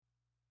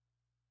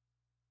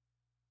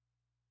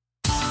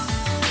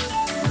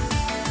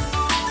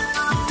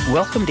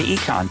Welcome to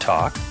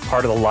EconTalk,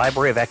 part of the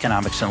Library of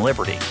Economics and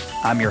Liberty.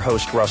 I'm your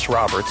host, Russ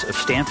Roberts of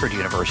Stanford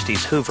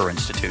University's Hoover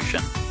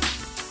Institution.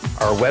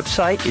 Our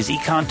website is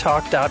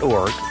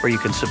econtalk.org, where you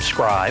can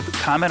subscribe,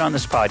 comment on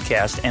this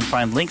podcast, and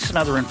find links and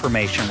other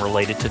information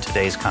related to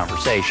today's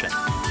conversation.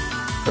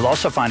 You'll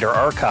also find our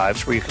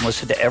archives where you can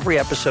listen to every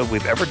episode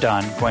we've ever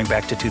done going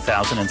back to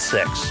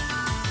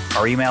 2006.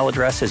 Our email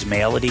address is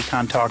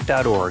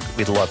mail@econtalk.org.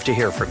 We'd love to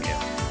hear from you.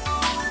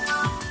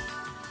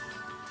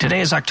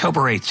 Today is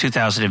October 8th,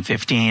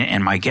 2015,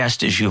 and my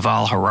guest is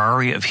Yuval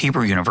Harari of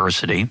Hebrew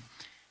University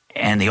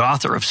and the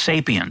author of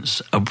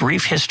Sapiens, A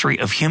Brief History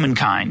of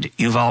Humankind.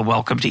 Yuval,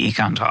 welcome to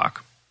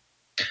EconTalk.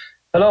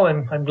 Hello,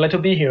 I'm glad to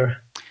be here.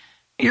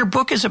 Your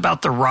book is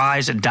about the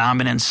rise and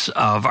dominance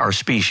of our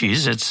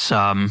species. It's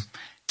a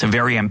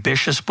very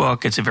ambitious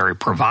book. It's a very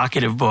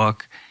provocative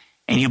book.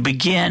 And you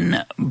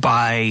begin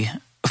by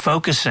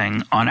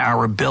focusing on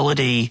our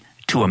ability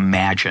to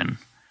imagine,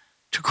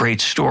 to create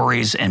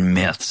stories and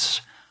myths.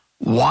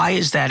 Why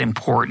is that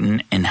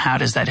important, and how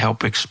does that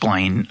help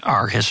explain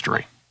our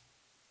history?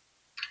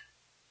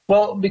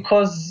 Well,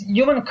 because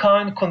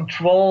humankind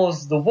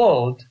controls the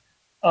world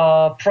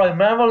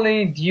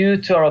primarily due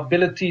to our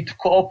ability to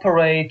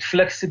cooperate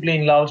flexibly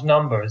in large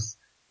numbers.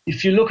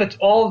 If you look at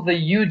all the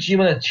huge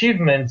human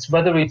achievements,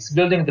 whether it's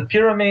building the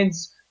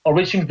pyramids or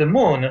reaching the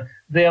moon,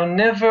 they are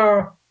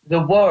never the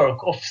work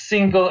of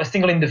a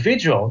single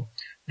individual.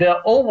 They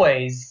are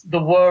always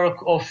the work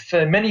of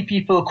many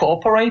people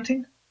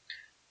cooperating.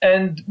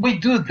 And we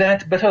do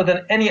that better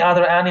than any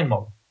other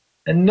animal.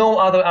 And no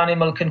other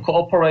animal can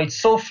cooperate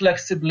so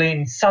flexibly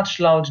in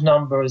such large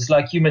numbers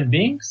like human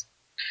beings.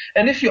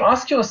 And if you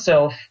ask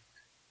yourself,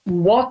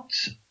 what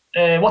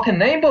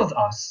enables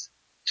us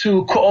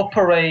to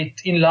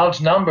cooperate in large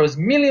numbers,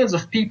 millions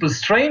of people,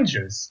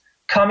 strangers,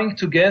 coming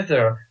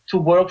together to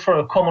work for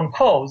a common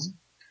cause,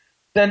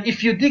 then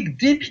if you dig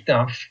deep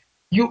enough,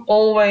 you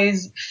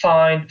always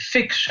find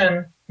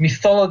fiction,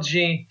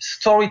 mythology,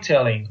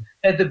 storytelling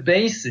at the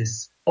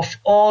basis of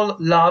all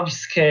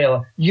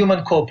large-scale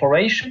human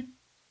cooperation.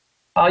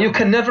 You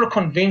can never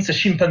convince a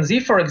chimpanzee,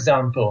 for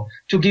example,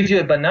 to give you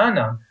a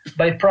banana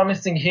by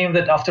promising him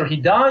that after he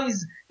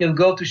dies, he'll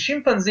go to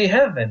chimpanzee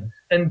heaven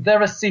and there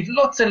receive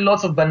lots and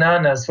lots of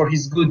bananas for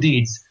his good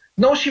deeds.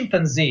 No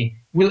chimpanzee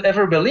will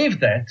ever believe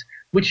that,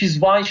 which is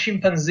why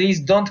chimpanzees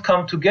don't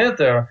come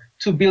together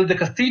to build a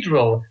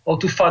cathedral or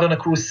to fight on a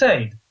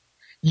crusade.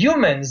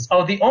 Humans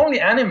are the only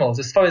animals,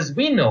 as far as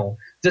we know,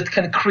 that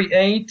can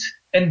create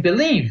and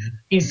believe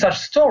in such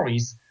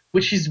stories,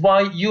 which is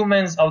why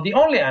humans are the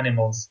only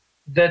animals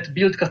that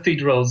build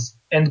cathedrals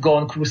and go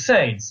on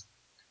crusades.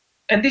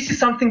 And this is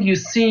something you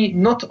see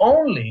not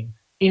only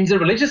in the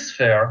religious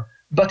sphere,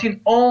 but in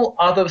all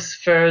other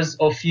spheres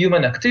of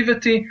human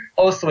activity,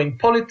 also in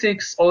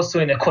politics, also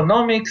in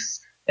economics.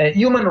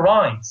 Human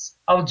rights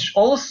are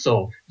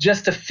also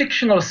just a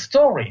fictional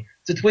story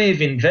that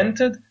we've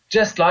invented,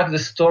 just like the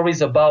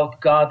stories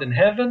about God and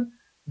heaven.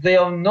 They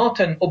are not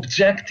an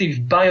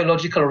objective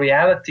biological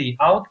reality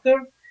out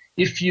there.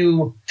 If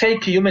you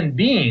take a human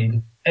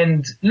being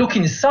and look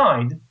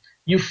inside,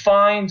 you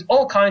find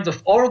all kinds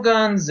of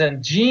organs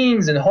and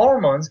genes and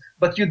hormones,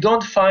 but you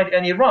don't find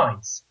any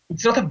rights.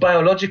 It's not a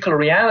biological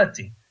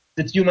reality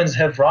that humans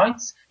have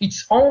rights.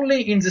 It's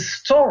only in the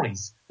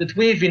stories that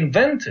we've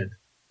invented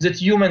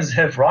that humans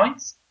have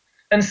rights.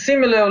 And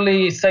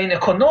similarly, say in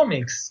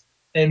economics,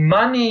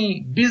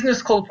 money,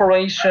 business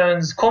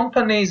corporations,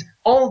 companies,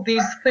 all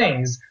these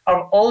things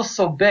are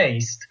also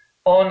based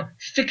on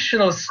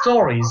fictional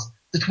stories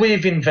that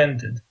we've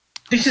invented.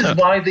 This is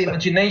why the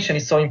imagination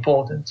is so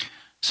important.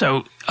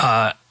 So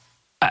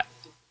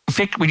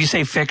when you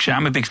say fiction,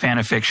 I'm a big fan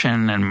of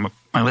fiction, and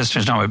my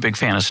listeners know I'm a big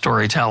fan of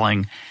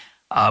storytelling.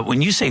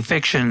 When you say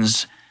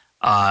fictions,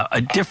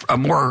 a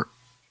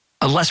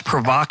less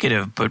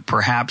provocative but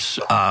perhaps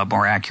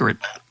more accurate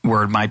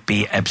word might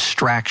be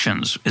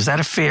abstractions. Is that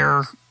a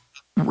fair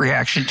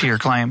reaction to your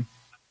claim?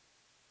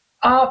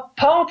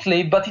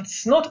 Partly, but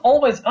it's not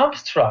always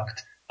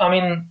abstract. I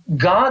mean,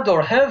 God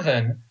or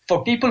heaven,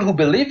 for people who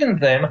believe in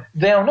them,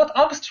 they are not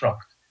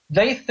abstract.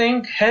 They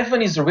think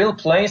heaven is a real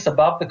place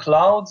above the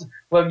clouds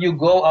where you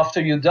go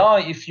after you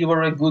die if you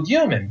were a good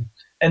human.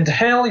 And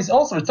hell is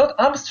also, it's not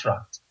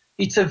abstract.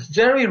 It's a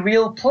very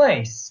real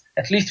place,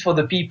 at least for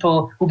the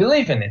people who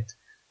believe in it.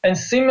 And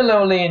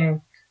similarly,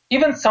 in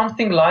even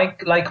something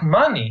like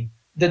money,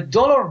 the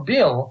dollar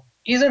bill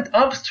isn't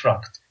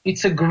abstract.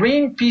 It's a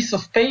green piece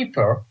of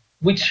paper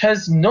which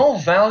has no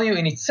value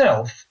in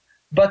itself.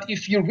 But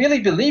if you really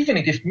believe in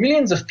it, if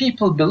millions of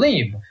people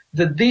believe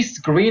that this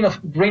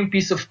green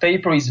piece of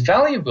paper is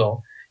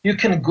valuable, you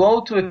can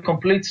go to a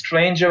complete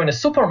stranger in a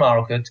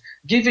supermarket,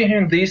 giving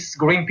him this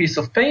green piece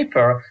of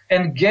paper,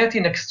 and get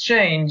in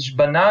exchange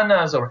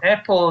bananas or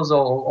apples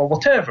or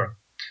whatever.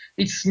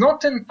 It's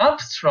not an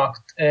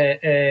abstract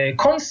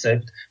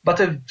concept, but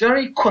a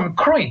very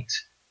concrete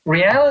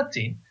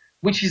reality,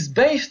 which is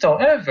based,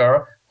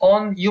 however,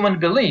 on human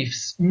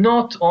beliefs,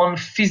 not on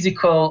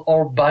physical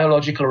or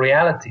biological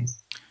realities.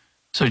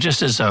 So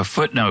just as a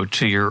footnote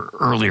to your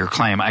earlier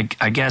claim, I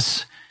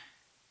guess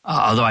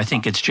Although I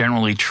think it's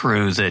generally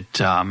true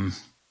that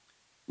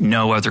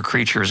no other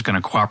creature is going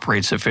to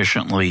cooperate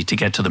sufficiently to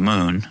get to the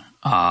moon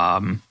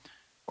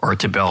or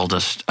to build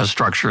a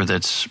structure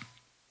that's,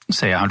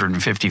 say,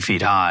 150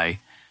 feet high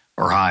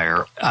or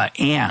higher.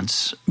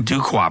 Ants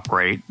do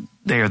cooperate.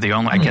 They are the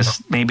only, I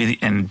guess, maybe,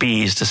 and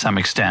bees to some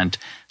extent.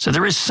 So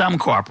there is some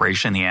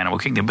cooperation in the animal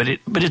kingdom,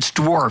 but it's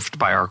dwarfed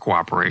by our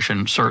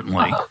cooperation,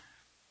 certainly.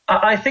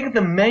 I think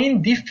the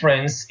main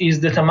difference is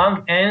that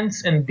among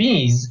ants and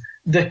bees,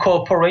 the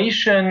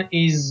cooperation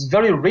is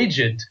very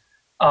rigid.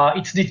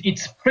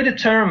 It's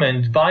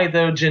predetermined by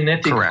their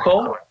genetic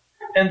code.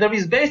 And there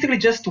is basically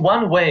just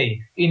one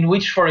way in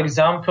which, for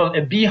example,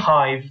 a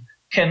beehive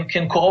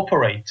can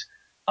cooperate.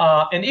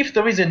 And if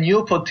there is a new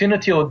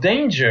opportunity or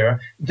danger,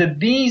 the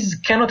bees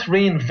cannot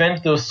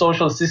reinvent their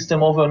social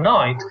system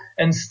overnight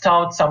and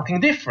start something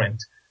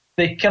different.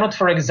 They cannot,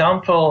 for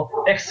example,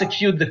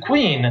 execute the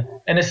queen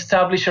and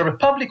establish a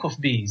republic of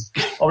bees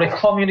or a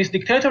communist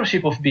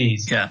dictatorship of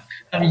bees. Yeah.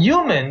 And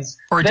humans...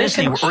 Or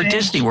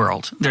Disney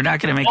World. They're not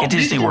going to make a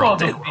Disney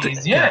World.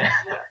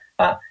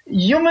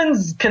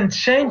 Humans can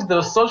change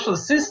their social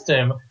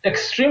system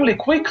extremely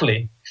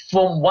quickly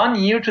from 1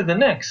 year to the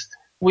next,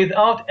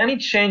 without any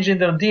change in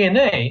their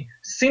DNA,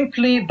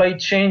 simply by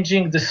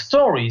changing the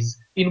stories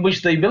in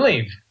which they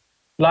believe.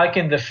 Like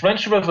in the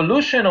French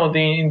Revolution or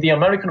in the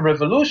American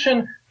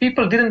Revolution,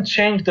 people didn't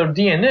change their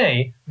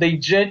DNA, they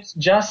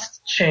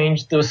just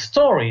changed the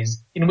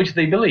stories in which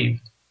they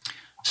believed.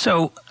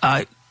 So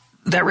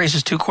that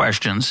raises two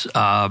questions.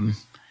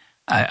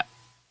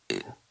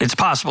 It's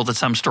possible that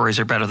some stories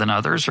are better than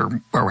others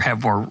or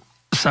have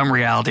some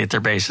reality at their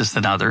basis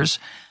than others.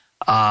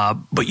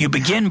 But you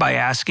begin by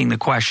asking the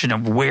question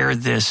of where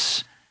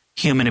this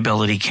human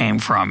ability came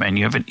from, and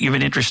you have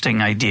an interesting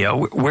idea.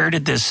 Where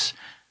did the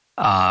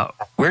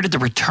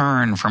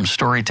return from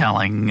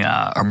storytelling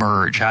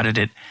emerge? How did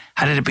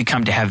it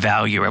become to have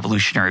value,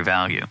 evolutionary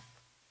value?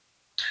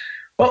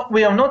 Well,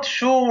 we are not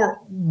sure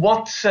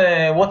what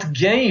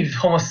gave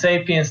Homo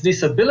sapiens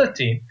this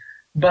ability,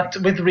 but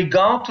with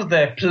regard to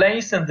the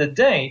place and the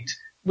date,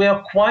 we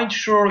are quite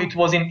sure it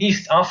was in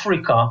East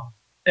Africa.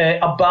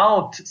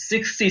 About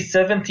 60,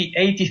 70,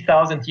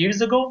 80,000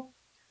 years ago.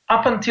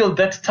 Up until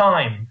that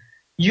time,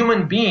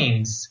 human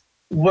beings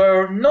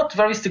were not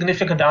very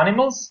significant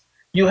animals.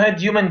 You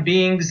had human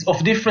beings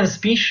of different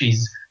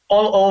species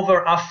all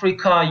over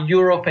Africa,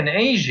 Europe, and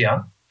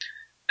Asia.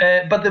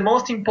 But the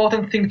most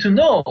important thing to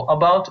know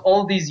about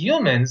all these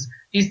humans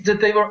is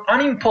that they were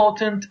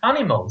unimportant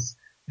animals.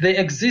 They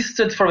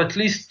existed for at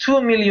least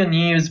 2 million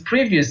years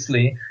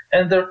previously,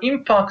 and their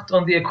impact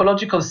on the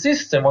ecological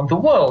system, on the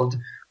world,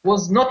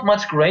 was not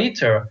much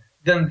greater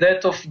than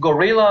that of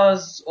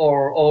gorillas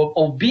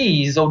or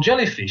bees or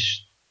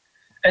jellyfish.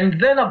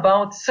 And then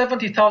about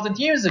 70,000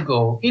 years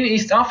ago in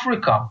East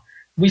Africa,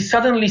 we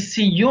suddenly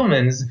see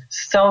humans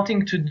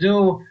starting to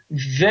do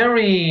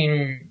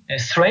very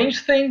strange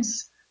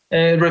things,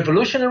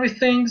 revolutionary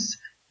things.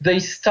 They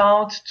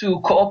start to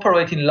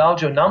cooperate in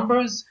larger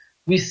numbers.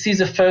 We see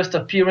the first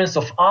appearance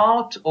of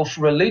art, of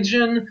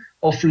religion,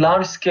 of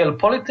large-scale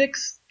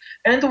politics,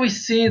 and we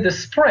see the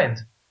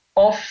spread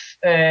of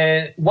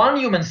one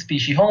human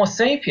species, Homo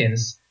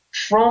sapiens,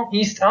 from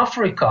East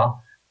Africa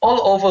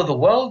all over the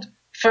world,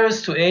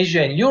 first to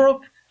Asia and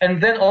Europe,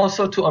 and then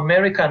also to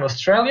America and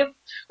Australia.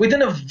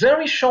 Within a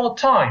very short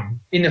time,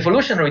 in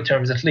evolutionary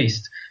terms at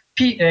least,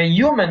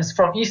 humans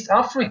from East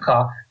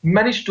Africa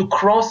managed to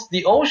cross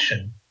the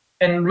ocean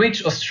and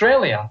reach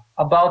Australia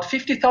about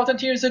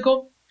 50,000 years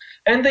ago,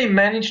 and they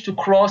managed to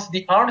cross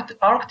the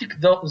Arctic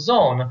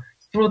zone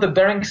through the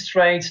Bering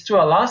Straits to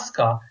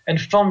Alaska,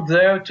 and from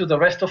there to the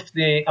rest of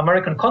the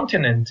American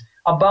continent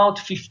about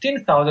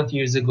 15,000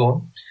 years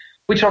ago,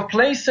 which are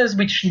places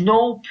which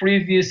no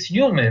previous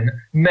human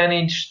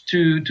managed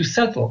to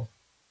settle.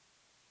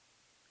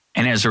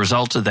 And as a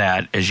result of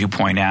that, as you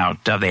point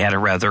out, they had a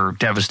rather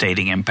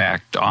devastating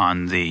impact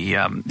on the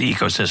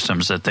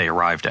ecosystems that they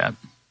arrived at.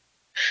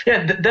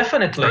 Yeah,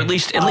 definitely. Or at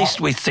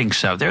least we think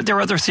so. There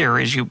are other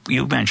theories.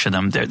 You mentioned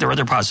them. There are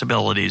other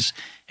possibilities.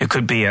 It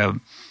could be a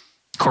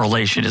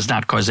correlation. Is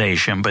not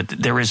causation, but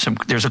there's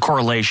a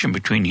correlation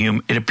between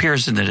human. It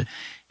appears in the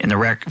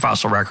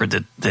fossil record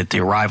that the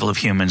arrival of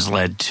humans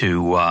led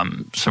to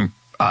some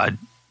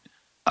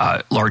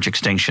large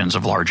extinctions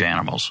of large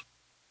animals.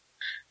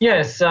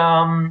 Yes.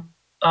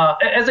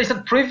 As I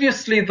said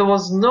previously, there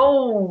was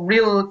no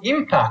real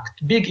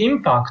big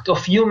impact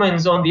of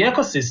humans on the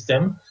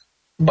ecosystem.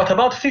 But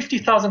about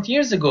 50,000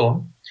 years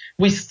ago,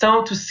 we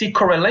start to see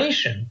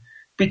correlation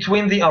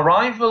between the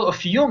arrival of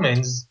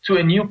humans to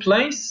a new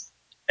place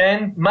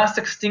and mass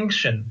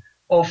extinction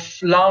of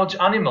large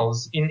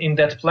animals in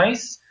that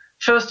place.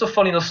 First of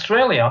all, in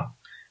Australia,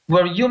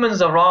 where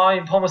humans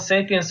arrived, Homo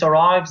sapiens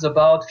arrives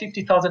about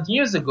 50,000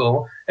 years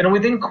ago, and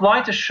within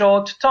quite a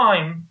short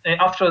time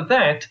after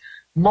that,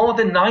 more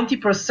than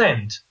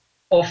 90%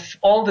 of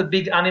all the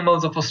big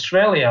animals of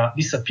Australia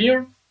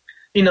disappear.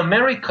 In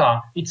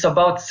America, it's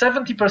about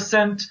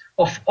 70%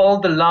 of all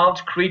the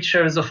large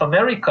creatures of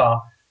America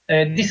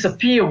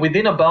disappear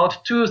within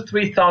about 2,000 to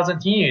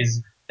 3,000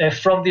 years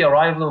from the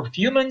arrival of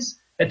humans.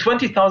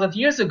 20,000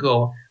 years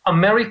ago,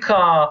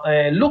 America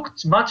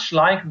looked much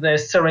like the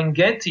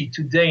Serengeti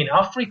today in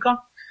Africa,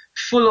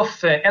 full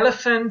of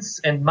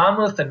elephants and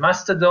mammoths and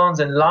mastodons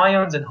and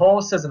lions and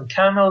horses and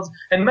camels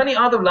and many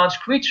other large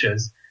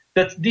creatures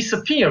that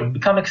disappear,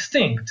 become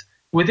extinct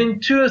within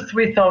 2,000 or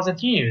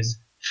 3,000 years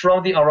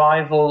from the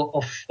arrival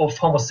of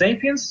Homo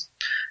sapiens.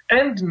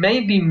 And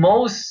maybe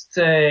most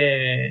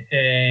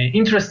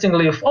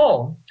interestingly of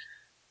all,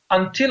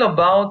 until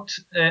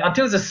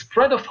the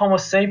spread of Homo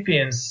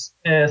sapiens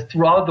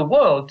throughout the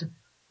world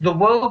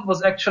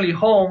was actually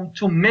home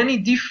to many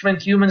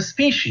different human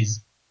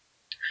species.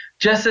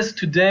 Just as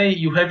today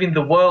you have in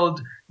the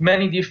world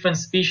many different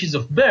species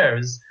of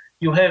bears,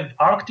 you have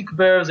Arctic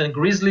bears and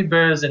grizzly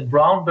bears and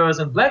brown bears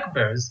and black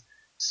bears.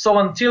 So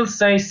until,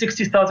 say,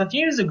 60,000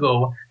 years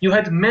ago, you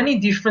had many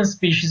different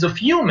species of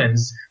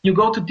humans. You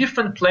go to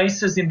different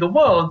places in the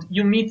world,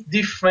 you meet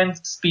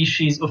different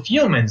species of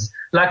humans,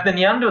 like the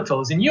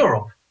Neanderthals in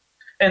Europe.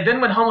 And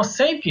then when Homo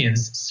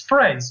sapiens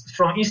spreads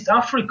from East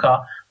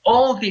Africa,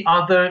 all the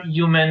other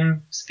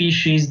human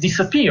species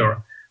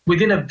disappear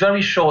within a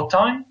very short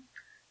time.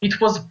 It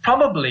was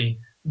probably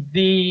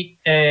the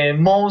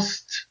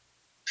most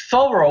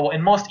thorough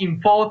and most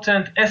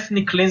important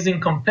ethnic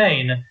cleansing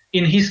campaign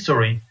in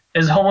history,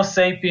 as Homo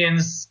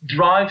sapiens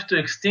drive to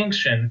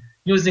extinction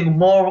using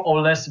more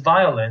or less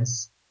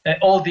violence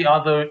all the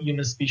other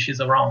human species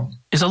around.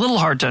 It's a little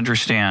hard to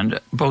understand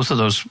both of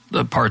those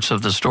parts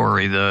of the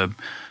story, the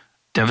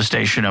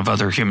devastation of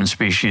other human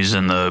species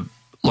and the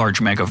large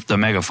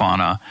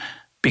megafauna,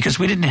 because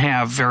we didn't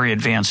have very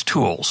advanced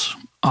tools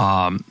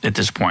at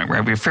this point.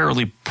 Right? We have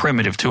fairly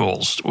primitive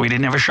tools. We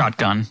didn't have a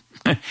shotgun.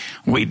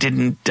 We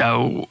didn't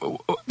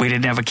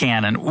have a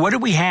cannon. What do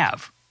we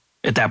have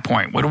at that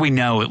point? What do we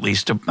know, at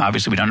least?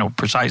 Obviously, we don't know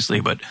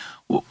precisely, but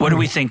what do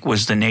we think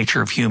was the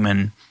nature of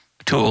human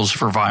tools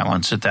for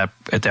violence at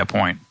that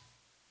point?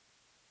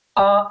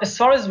 As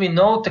far as we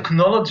know,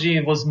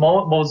 technology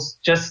was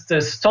just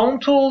stone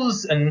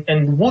tools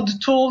and wood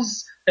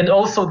tools, and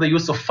also the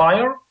use of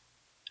fire.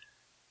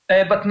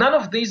 But none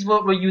of these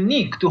were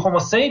unique to Homo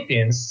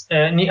sapiens.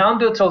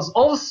 Neanderthals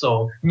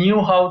also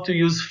knew how to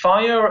use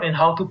fire and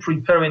how to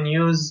prepare and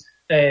use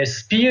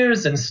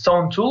spears and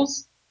stone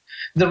tools.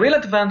 The real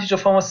advantage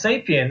of Homo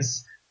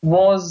sapiens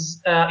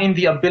was in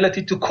the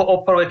ability to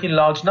cooperate in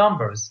large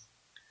numbers.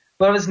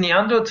 Whereas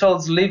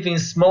Neanderthals live in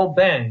small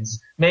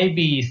bands,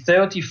 maybe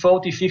 30,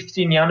 40,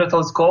 50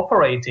 Neanderthals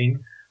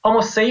cooperating,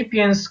 Homo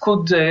sapiens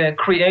could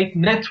create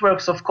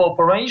networks of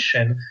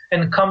cooperation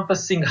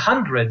encompassing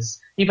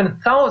hundreds, even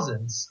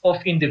thousands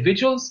of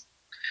individuals.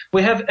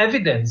 We have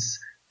evidence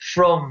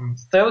from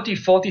 30,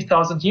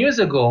 40,000 years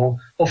ago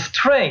of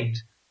trade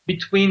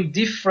between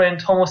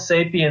different Homo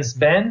sapiens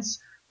bands,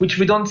 which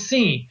we don't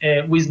see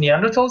with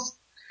Neanderthals.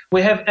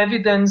 We have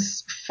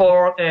evidence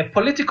for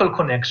political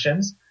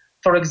connections.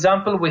 For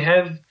example, we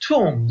have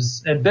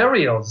tombs,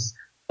 burials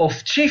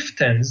of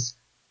chieftains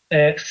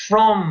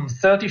from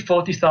 30,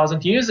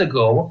 40,000 years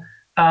ago,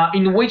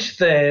 in which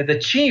the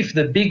chief,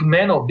 the big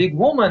man or big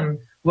woman,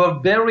 were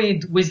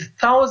buried with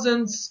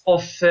thousands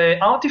of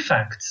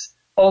artifacts,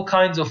 all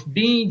kinds of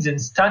beads and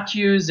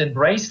statues and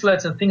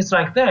bracelets and things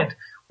like that,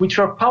 which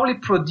were probably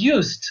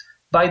produced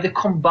by the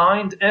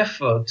combined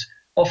effort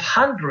of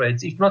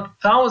hundreds, if not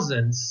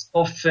thousands,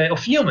 of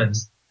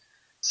humans.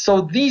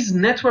 So these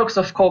networks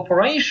of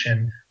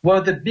cooperation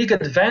were the big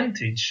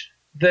advantage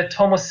that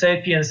Homo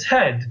sapiens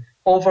had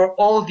over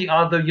all the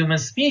other human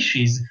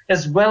species,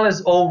 as well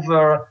as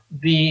over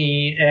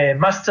the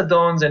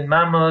mastodons and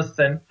mammoths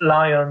and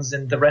lions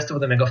and the rest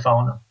of the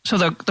megafauna. So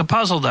the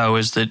puzzle, though,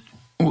 is that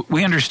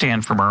we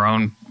understand from our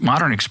own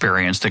modern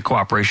experience that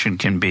cooperation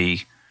can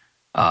be,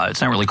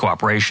 it's not really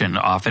cooperation.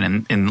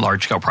 Often in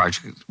large-scale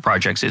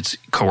projects, it's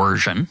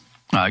coercion.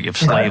 You have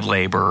slave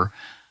labor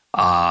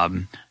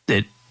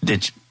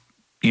that's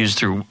used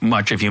through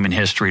much of human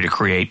history to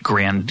create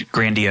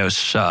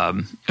grandiose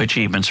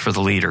achievements for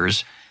the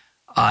leaders.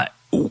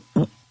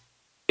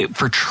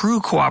 For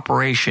true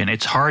cooperation,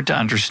 it's hard to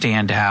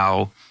understand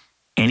how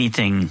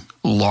anything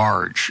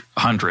large,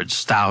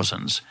 hundreds,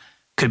 thousands,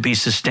 could be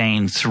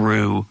sustained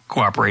through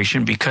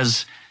cooperation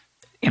because,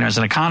 as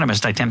an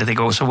economist, I tend to think,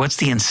 so what's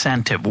the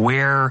incentive?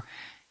 Where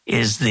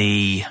is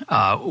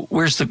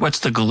what's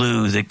the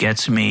glue that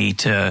gets me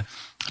to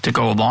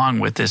go along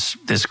with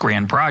this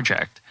grand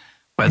project?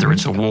 Whether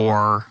it's a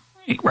war,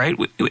 right?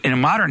 In the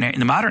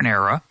modern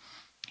era,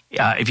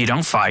 if you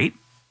don't fight,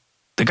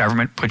 the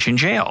government puts you in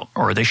jail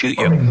or they shoot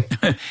you.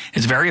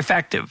 It's very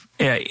effective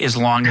as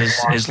long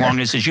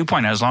as you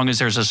point out, as long as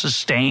there's a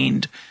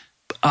sustained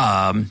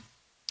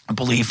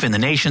belief in the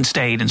nation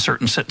state and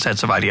certain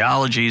sets of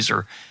ideologies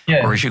or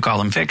as you call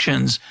them,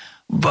 fictions.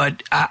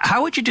 But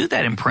how would you do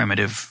that in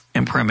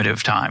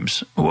primitive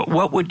times?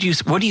 What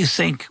do you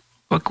think?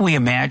 What can we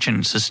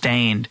imagine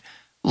sustained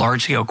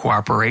large-scale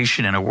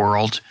cooperation in a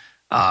world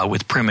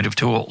with primitive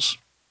tools?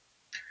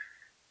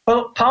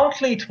 Well,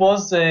 partly it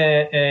was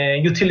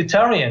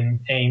utilitarian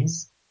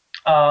aims.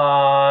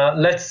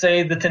 let's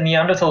say that a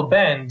Neanderthal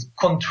band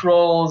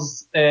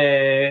controls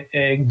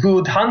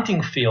good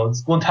hunting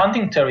fields, good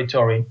hunting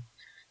territory.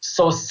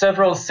 So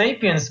several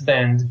Sapiens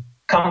bands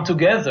come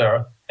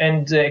together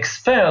and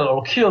expel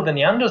or kill the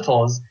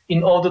Neanderthals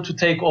in order to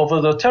take over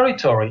the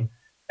territory.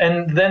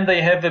 And then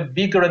they have a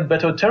bigger and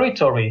better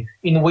territory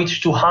in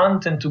which to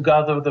hunt and to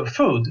gather their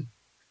food.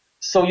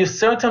 So you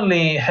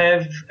certainly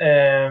have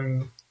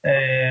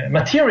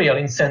material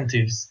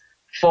incentives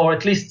for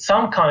at least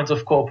some kinds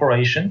of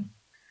cooperation.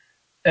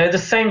 The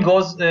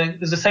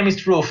same is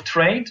true of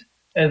trade.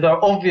 There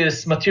are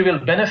obvious material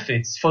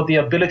benefits for the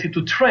ability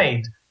to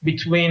trade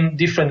between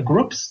different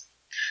groups.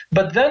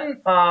 But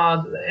then,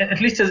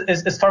 at least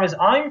as far as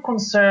I'm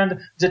concerned,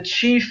 the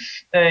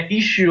chief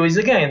issue is,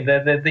 again,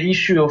 the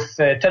issue of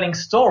telling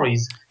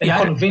stories and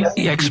convincing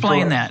people.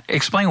 Explain that.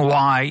 Explain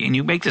why, and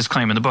you make this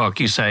claim in the book.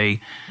 You say,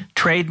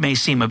 trade may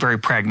seem a very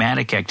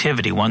pragmatic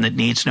activity, one that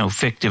needs no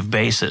fictive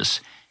basis.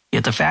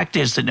 Yet the fact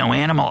is that no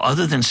animal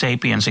other than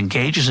sapiens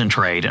engages in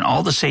trade, and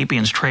all the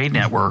sapiens trade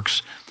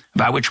networks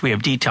about which we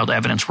have detailed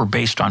evidence were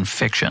based on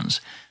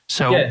fictions.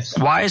 So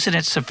Why isn't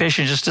it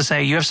sufficient just to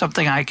say, you have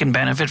something I can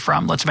benefit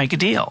from, let's make a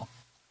deal?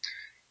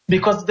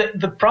 Because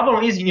the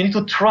problem is you need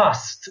to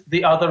trust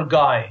the other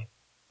guy.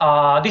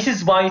 This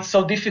is why it's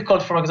so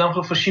difficult, for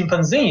example, for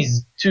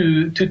chimpanzees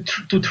to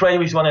trade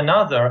with one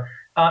another.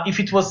 If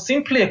it was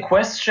simply a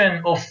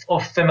question of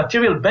the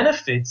material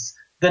benefits,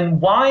 then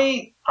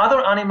why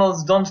other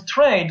animals don't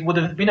trade would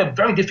have been a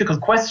very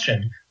difficult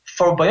question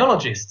for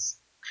biologists.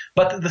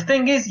 But the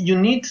thing is,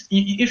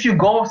 if you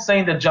go, say,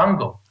 in the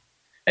jungle,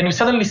 and you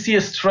suddenly see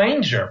a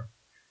stranger.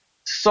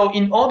 So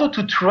in order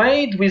to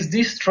trade with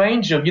this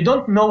stranger, you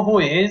don't know who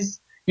he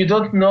is. You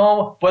don't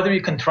know whether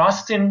you can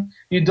trust him.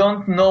 You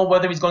don't know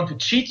whether he's going to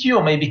cheat you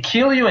or maybe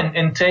kill you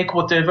and take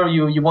whatever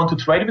you want to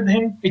trade with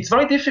him. It's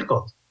very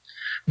difficult.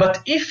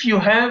 But if you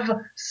have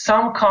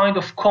some kind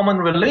of common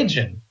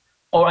religion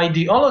or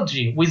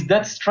ideology with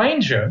that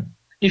stranger,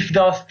 if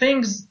there are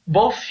things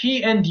both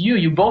he and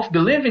you both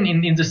believe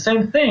in the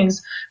same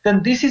things,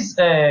 then this is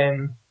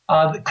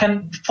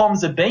can form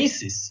the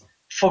basis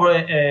for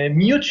a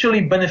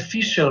mutually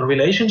beneficial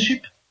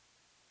relationship.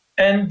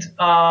 And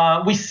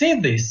we see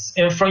this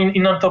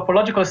in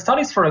anthropological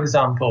studies, for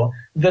example,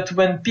 that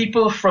when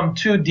people from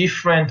two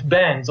different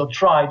bands or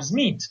tribes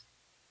meet,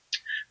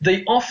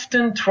 they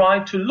often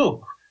try to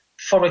look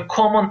for a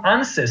common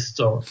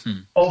ancestor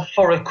or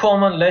for a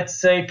common,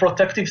 let's say,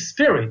 protective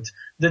spirit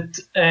that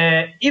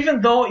even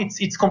though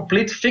it's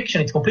complete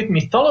fiction, it's complete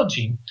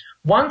mythology,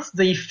 once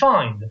they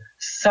find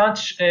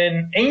such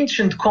an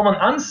ancient common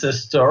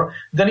ancestor,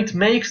 then it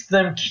makes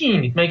them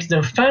kin, it makes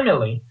them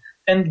family,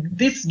 and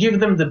this gives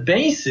them the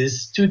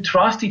basis to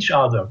trust each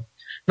other.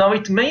 Now,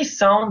 it may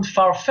sound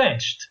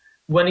far-fetched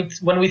when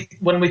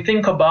we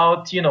think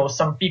about,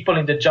 some people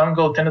in the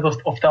jungle tens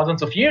of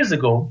thousands of years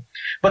ago,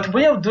 but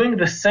we are doing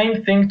the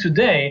same thing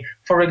today,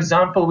 for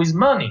example, with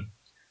money.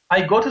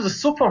 I go to the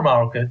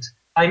supermarket,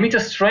 I meet a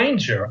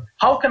stranger.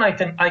 How can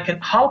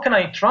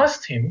I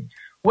trust him?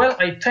 Well,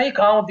 I take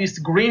out this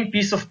green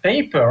piece of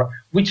paper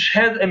which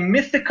had a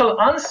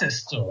mythical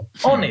ancestor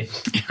on it.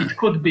 It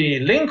could be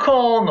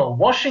Lincoln or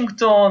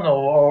Washington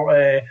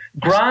or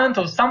Grant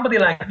or somebody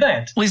like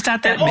that. Well, he's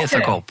not that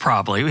mythical,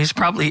 probably.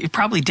 He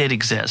probably did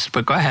exist,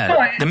 but go ahead.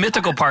 No, the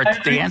mythical part,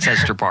 the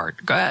ancestor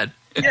part. Go ahead.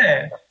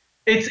 Yeah.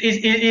 It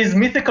is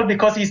mythical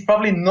because he's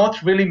probably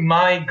not really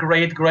my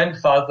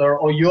great-grandfather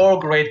or your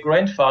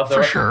great-grandfather.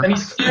 For sure. And he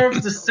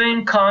serves the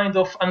same kind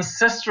of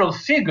ancestral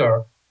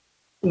figure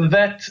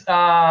that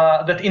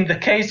in the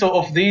case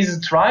of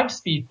these tribes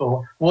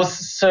people was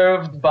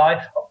served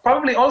by,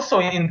 probably also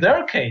in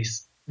their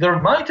case, there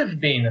might have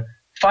been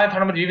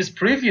 500 years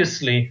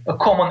previously a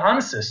common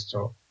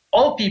ancestor.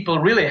 All people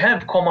really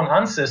have common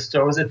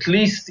ancestors, at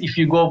least if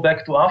you go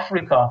back to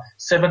Africa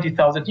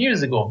 70,000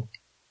 years ago.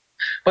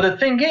 But the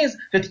thing is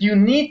that you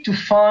need to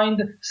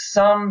find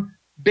some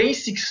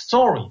basic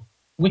story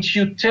which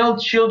you tell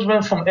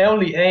children from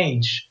early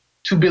age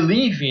to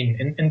believe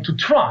in and to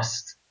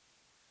trust.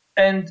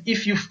 And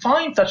if you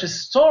find such a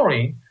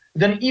story,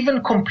 then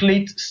even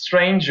complete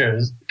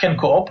strangers can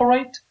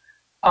cooperate.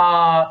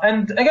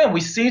 And again,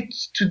 we see it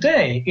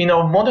today in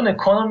our modern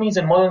economies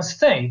and modern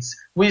states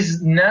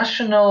with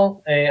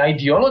national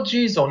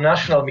ideologies or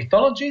national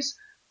mythologies,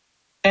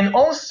 and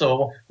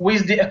also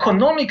with the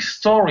economic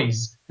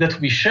stories that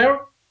we share.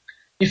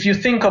 If you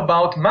think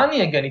about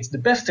money again, it's the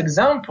best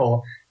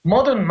example.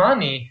 Modern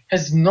money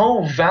has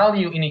no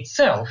value in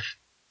itself,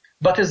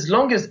 but as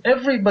long as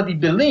everybody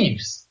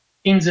believes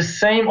in the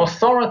same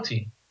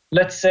authority,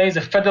 let's say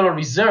the Federal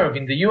Reserve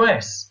in the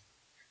US,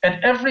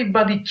 and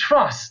everybody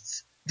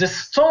trusts the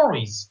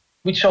stories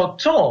which are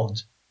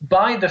told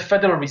by the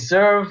Federal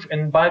Reserve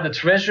and by the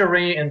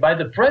Treasury and by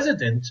the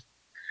President,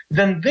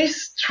 then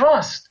this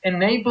trust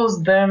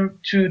enables them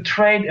to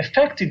trade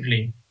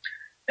effectively.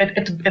 At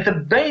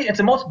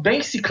the most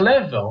basic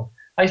level,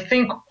 I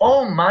think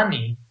all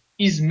money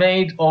is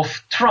made of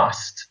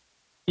trust.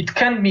 It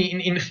can be,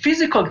 in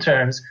physical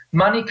terms,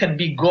 money can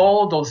be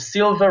gold or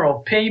silver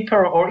or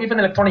paper or even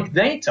electronic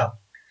data.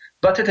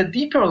 But at a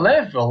deeper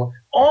level,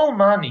 all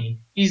money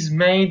is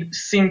made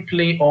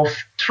simply of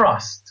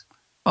trust.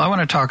 Well, I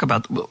want to talk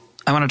about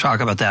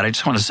that. I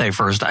just want to say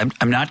first,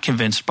 I'm not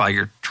convinced by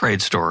your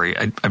trade story.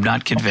 I'm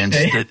not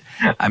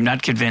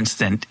convinced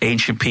that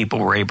ancient people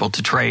were able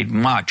to trade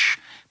much,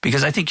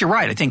 because I think you're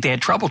right. I think they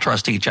had trouble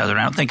trusting each other. And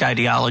I don't think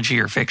ideology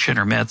or fiction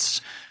or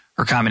myths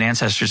or common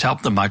ancestors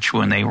helped them much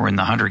when they were in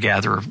the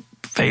hunter-gatherer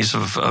phase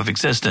of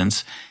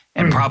existence.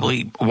 And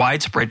probably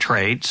widespread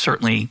trade,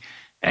 certainly,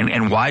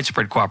 and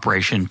widespread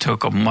cooperation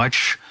took a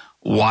much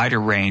wider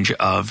range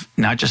of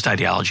not just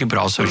ideology, but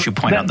also, as you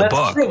point out in the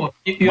book, true.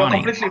 You're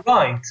money. Completely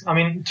right. I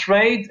mean,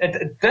 trade,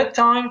 at that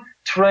time,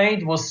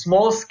 trade was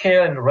small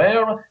scale and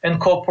rare, and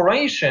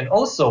cooperation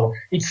also.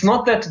 It's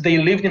not that they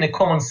lived in a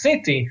common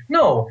city.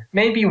 No,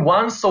 maybe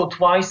once or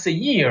twice a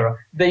year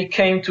they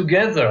came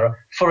together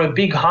for a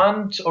big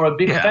hunt or a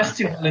big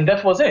festival, and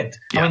that was it.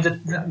 Yeah. I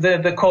mean,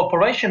 the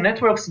cooperation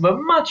networks were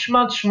much,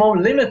 much more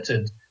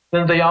limited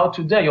than they are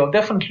today. You're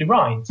definitely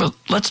right. Well,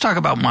 let's talk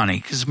about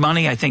money, because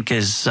money, I think,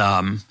 is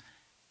I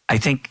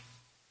think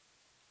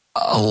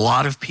a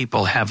lot of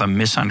people have a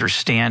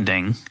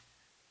misunderstanding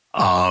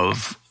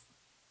of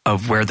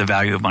where the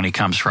value of money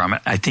comes from.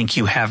 I think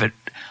you have it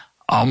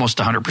almost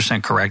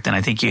 100% correct, and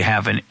I think you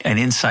have an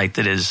insight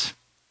that is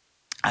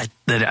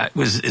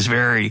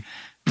very,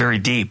 very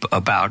deep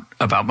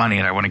about money,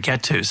 and I want to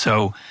get to.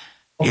 So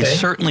It's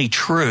certainly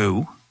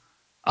true.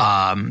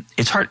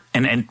 It's hard,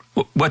 and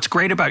what's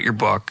great about your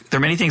book, there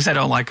are many things I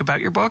don't like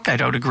about your book. I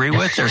don't agree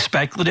with. They're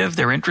speculative,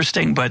 they're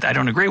interesting, but I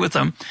don't agree with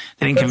them.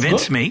 They didn't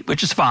convince me,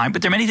 which is fine.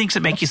 But there are many things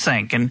that make you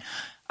think, and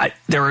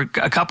there are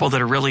a couple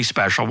that are really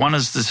special. One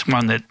is this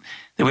one that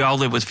we all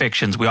live with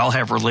fictions. We all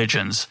have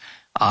religions.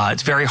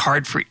 It's very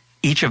hard for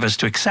each of us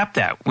to accept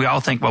that. We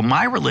all think, well,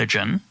 my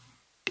religion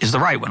is the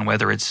right one,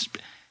 whether it's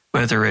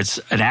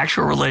an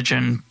actual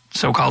religion,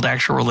 so-called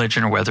actual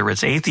religion, or whether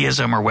it's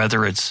atheism, or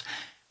whether it's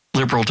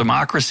liberal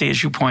democracy,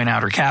 as you point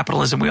out, or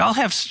capitalism. We all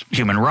have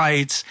human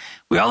rights.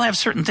 We all have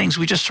certain things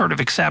we just sort of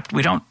accept.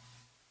 There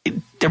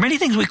are many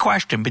things we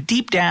question, but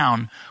deep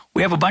down,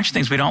 we have a bunch of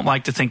things we don't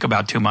like to think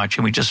about too much,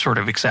 and we just sort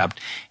of accept.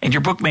 And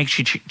your book makes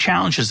you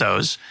challenges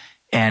those,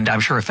 and I'm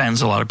sure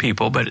offends a lot of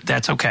people, but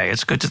that's okay.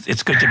 It's good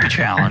to be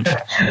challenged.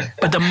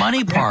 But the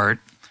money part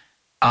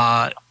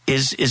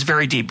is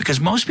very deep,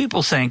 because most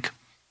people think,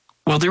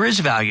 well, there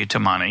is value to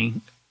money.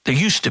 There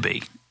used to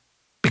be,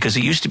 because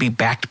it used to be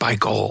backed by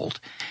gold.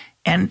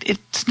 And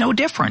it's no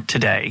different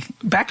today.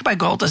 Backed by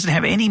gold doesn't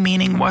have any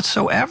meaning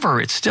whatsoever.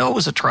 It still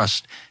was a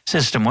trust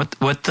system.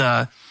 What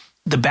the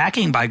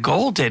backing by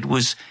gold did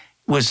was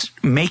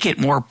make it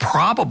more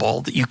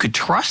probable that you could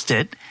trust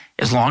it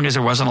as long as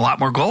there wasn't a lot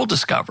more gold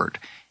discovered.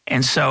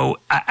 And so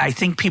I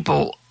think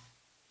people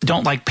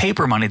don't like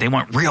paper money. They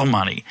want real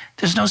money.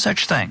 There's no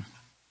such thing.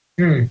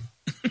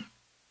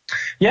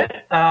 Yeah,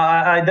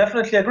 I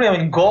definitely agree. I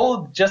mean,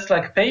 gold, just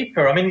like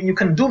paper, I mean, you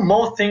can do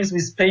more things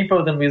with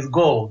paper than with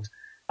gold.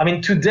 I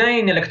mean, today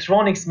in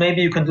electronics,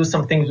 maybe you can do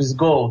some things with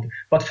gold.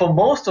 But for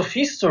most of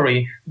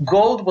history,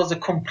 gold was a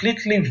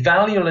completely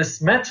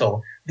valueless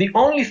metal. The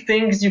only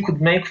things you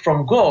could make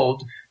from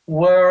gold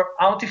were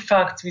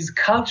artifacts with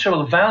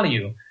cultural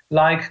value,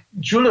 like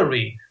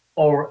jewelry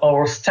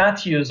or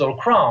statues or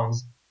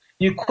crowns.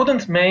 You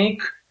couldn't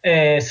make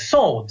a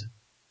sword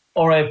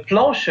or a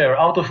plowshare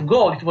out of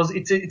gold.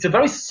 It's a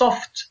very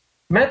soft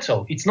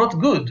metal. It's not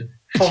good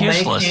for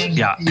making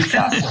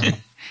utensils.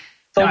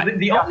 So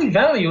the only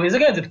value is,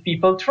 again, that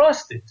people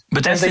trust it.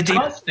 But that's and they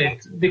trust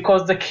it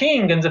because the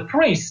king and the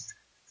priest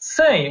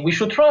say we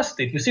should trust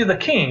it. You see the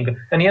king,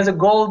 and he has a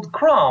gold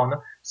crown.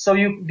 So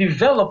you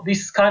develop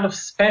this kind of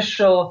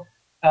special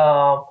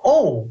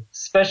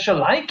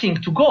liking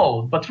to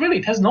gold. But really,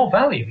 it has no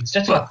value. It's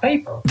just like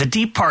paper. The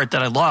deep part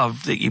that I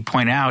love that you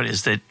point out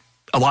is that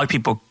a lot of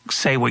people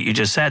say what you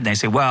just said, and they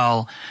say,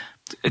 well,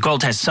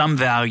 gold has some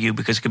value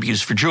because it could be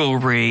used for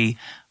jewelry.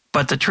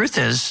 But the truth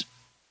is,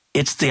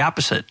 it's the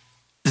opposite.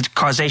 The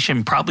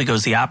causation probably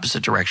goes the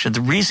opposite direction.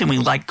 The reason we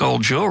like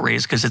gold jewelry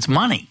is because it's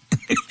money.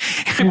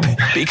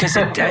 Because,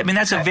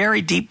 that's a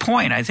very deep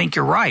point. I think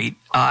you're right.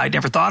 I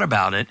never thought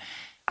about it.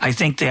 I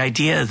think the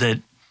idea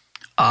that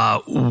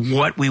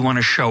what we want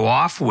to show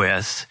off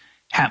with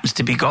happens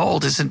to be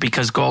gold isn't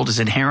because gold is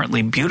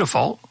inherently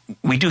beautiful.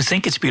 We do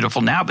think it's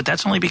beautiful now, but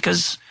that's only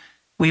because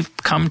we've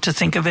come to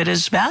think of it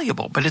as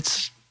valuable. But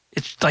it's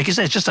like you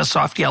said, it's just a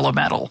soft yellow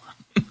metal.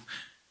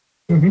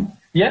 Mm-hmm.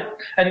 Yeah,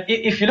 and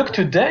if you look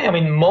today, I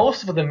mean,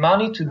 most of the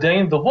money today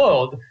in the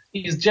world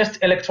is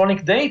just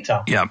electronic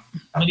data. Yeah.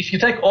 I mean, if you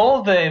take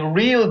all the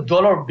real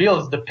dollar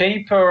bills, the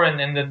paper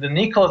and the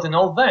nickels and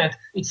all that,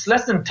 it's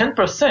less than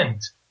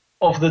 10%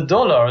 of the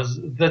dollars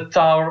that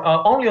are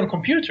only on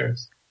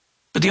computers.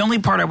 But the only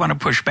part I want to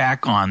push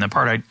back on, the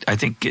part I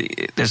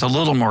think there's a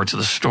little more to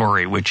the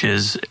story, which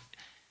is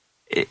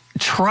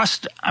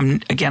trust.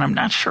 I'm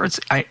not sure it's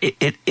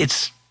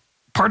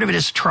part of it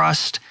is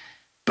trust.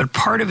 But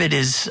part of it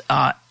is,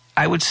 I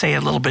would say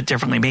a little bit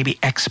differently, maybe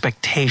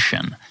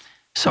expectation.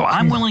 So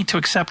I'm willing to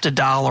accept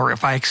 $1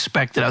 if I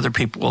expect that other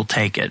people will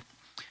take it.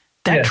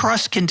 that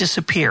trust can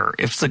disappear.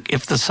 If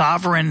the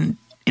sovereign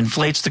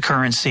inflates the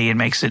currency and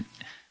makes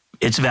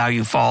its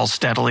value fall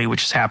steadily,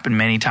 which has happened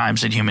many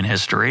times in human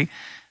history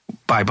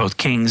by both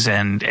kings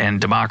and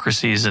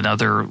democracies and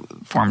other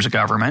forms of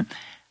government,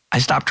 I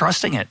stop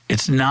trusting it.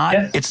 It's not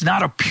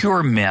a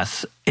pure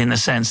myth in the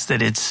sense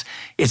that it's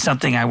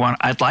something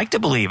I'd like to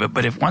believe it,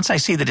 but once I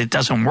see that it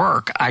doesn't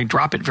work, I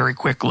drop it very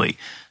quickly.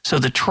 So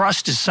the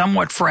trust is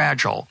somewhat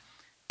fragile.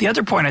 The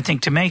other point I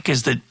think to make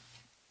is that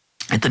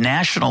at the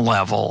national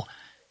level,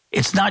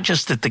 it's not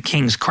just that the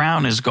king's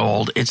crown is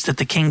gold, it's that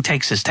the king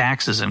takes his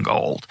taxes in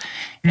gold.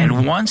 Mm-hmm.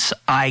 And once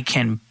I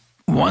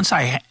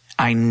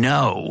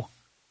know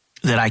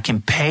that I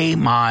can pay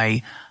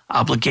my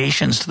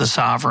obligations to the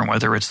sovereign,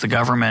 whether it's the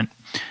government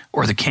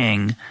or the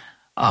king,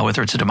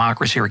 whether it's a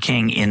democracy or a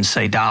king, in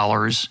say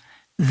dollars,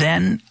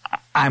 then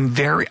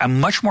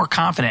I'm much more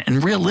confident,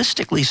 and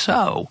realistically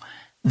so,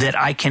 that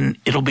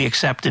it'll be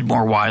accepted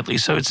more widely.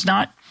 So it's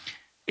not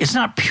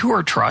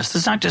pure trust.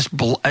 It's not just,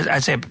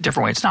 I'd say a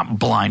different way, it's not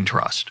blind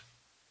trust.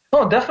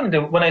 No, definitely.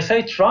 When I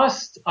say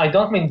trust, I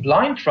don't mean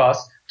blind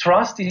trust.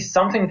 Trust is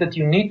something that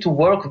you need to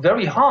work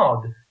very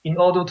hard in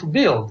order to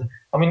build.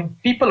 I mean,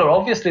 people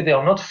they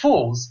are not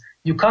fools.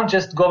 You can't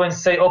just go and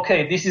say,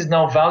 okay, this is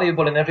now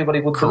valuable and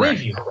everybody would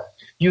believe you.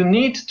 You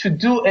need to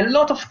do a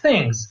lot of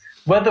things,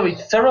 whether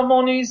it's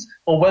ceremonies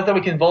or whether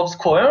it involves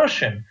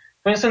coercion.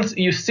 For instance,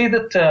 you see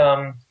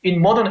that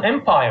in modern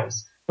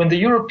empires, when the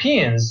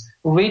Europeans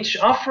reach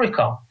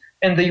Africa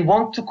and they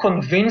want to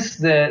convince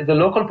the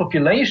local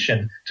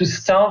population to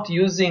start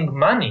using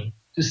money,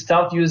 to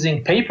start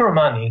using paper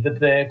money that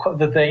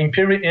the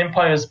imperial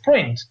empires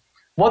print,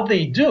 what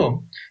they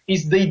do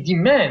is they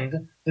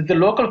demand that the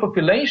local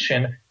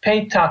population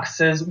pay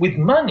taxes with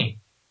money.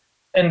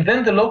 And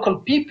then the local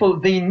people,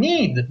 they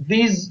need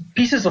these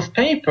pieces of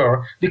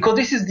paper because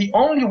this is the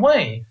only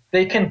way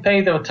they can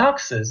pay their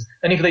taxes.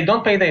 And if they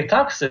don't pay their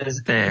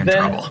taxes, then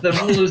the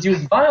rulers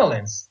use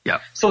violence.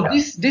 Yep. So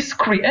this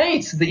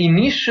creates the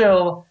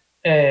initial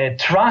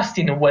trust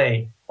in a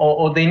way,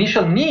 or the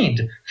initial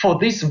need for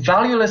these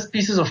valueless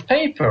pieces of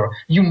paper.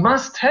 You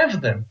must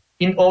have them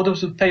in order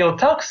to pay your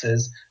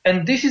taxes.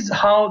 And this is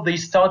how they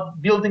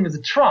start building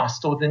the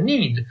trust or the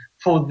need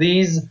for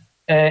these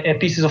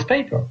pieces of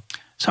paper.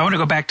 So I want to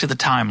go back to the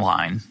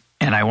timeline,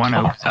 and I want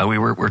to,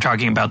 we're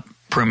talking about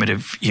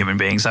primitive human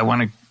beings. I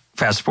want to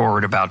fast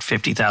forward about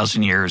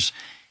 50,000 years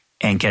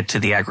and get to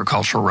the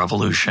agricultural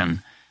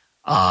revolution.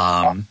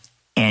 And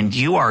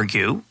you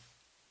argue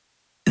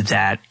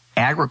that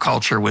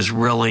agriculture was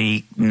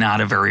really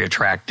not a very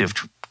attractive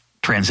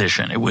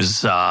transition. It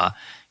was,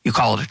 you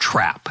call it a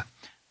trap.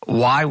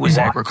 Why was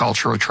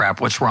agriculture a trap?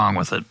 What's wrong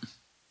with it?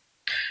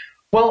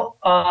 Well,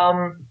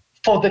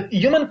 for the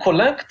human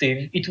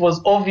collective, it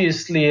was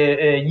obviously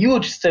a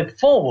huge step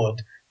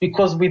forward,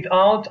 because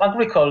without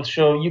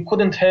agriculture, you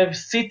couldn't have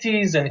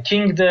cities and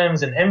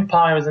kingdoms and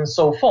empires and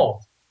so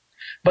forth.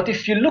 But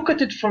if you look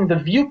at it from the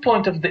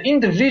viewpoint of the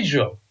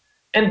individual,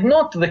 and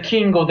not the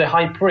king or the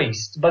high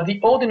priest, but the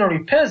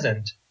ordinary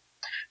peasant,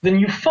 then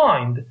you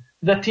find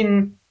that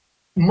in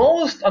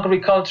most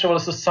agricultural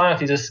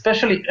societies,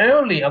 especially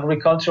early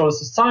agricultural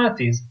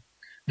societies,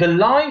 the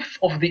life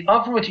of the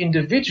average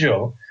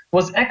individual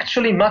was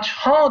actually much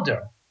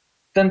harder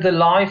than the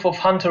life of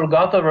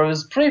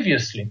hunter-gatherers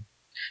previously.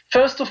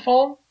 First of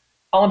all,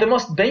 on the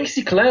most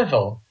basic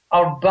level,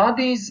 our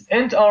bodies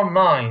and our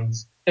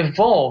minds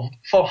evolved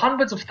for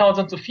hundreds of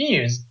thousands of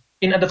years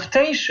in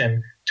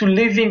adaptation to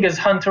living as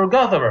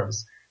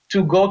hunter-gatherers,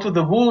 to go to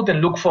the wood and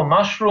look for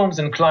mushrooms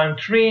and climb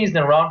trees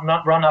and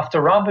run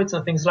after rabbits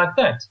and things like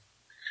that.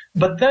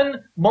 But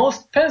then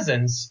most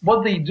peasants,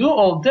 what they do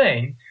all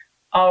day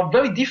are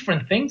very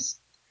different things.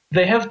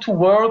 They have to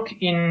work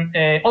in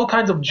all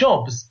kinds of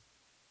jobs,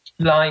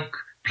 like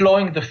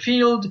plowing the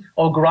field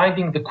or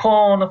grinding the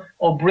corn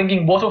or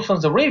bringing water from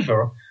the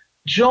river,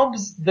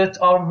 jobs that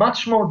are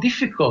much more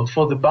difficult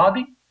for the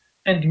body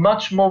and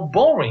much more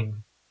boring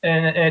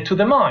to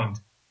the mind.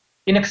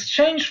 In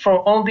exchange for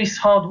all this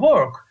hard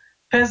work,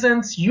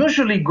 peasants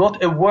usually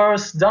got a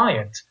worse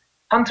diet.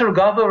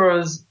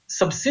 Hunter-gatherers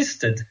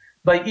subsisted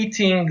by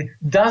eating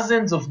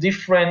dozens of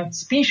different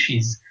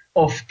species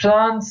of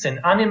plants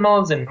and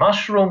animals and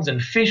mushrooms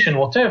and fish and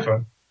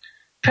whatever.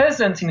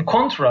 Peasants, in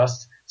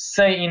contrast,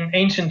 say in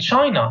ancient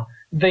China,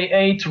 they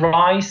ate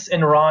rice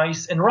and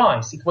rice and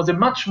rice. It was a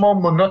much more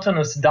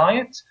monotonous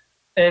diet,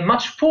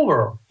 much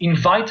poorer in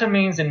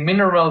vitamins and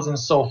minerals and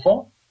so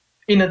forth.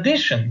 In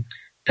addition,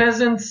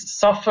 peasants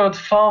suffered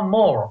far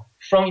more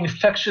from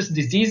infectious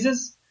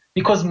diseases,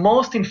 because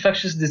most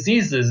infectious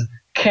diseases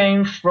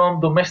came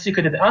from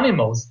domesticated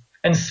animals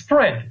and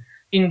spread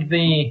in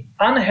the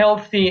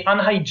unhealthy,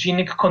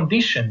 unhygienic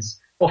conditions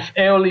of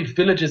early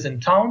villages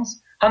and towns.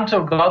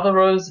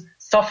 Hunter-gatherers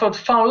suffered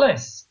far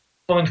less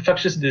from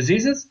infectious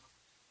diseases.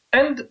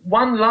 And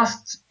one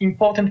last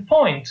important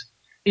point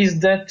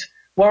is that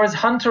whereas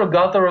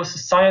hunter-gatherer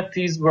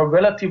societies were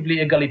relatively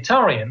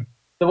egalitarian,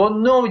 there were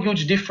no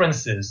huge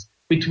differences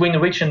between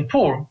rich and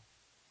poor.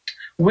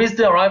 With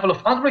the arrival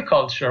of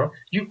agriculture,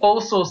 you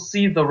also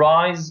see the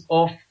rise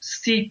of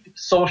steep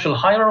social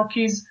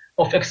hierarchies,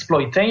 of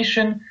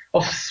exploitation,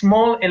 of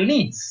small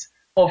elites,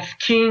 of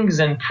kings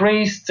and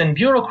priests and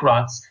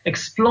bureaucrats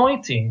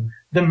exploiting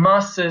the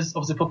masses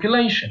of the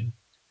population.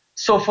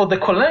 So for the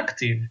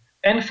collective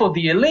and for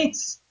the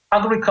elites,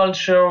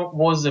 agriculture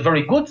was a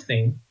very good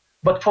thing,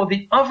 but for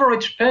the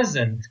average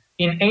peasant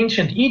in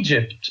ancient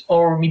Egypt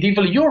or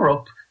medieval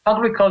Europe,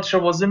 agriculture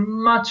was a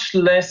much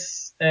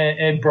less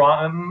a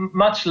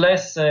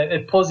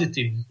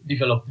positive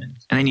development.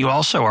 And then you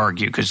also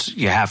argue, because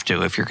you have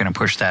to if you're going to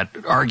push that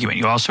argument,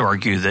 you also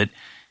argue that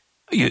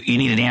you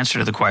need an answer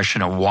to the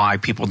question of why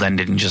people then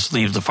didn't just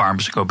leave the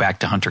farms and go back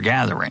to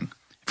hunter-gathering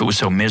if it was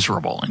so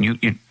miserable. And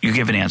you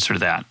give an answer to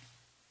that.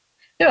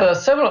 Yeah, there are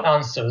several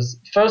answers.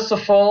 First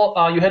of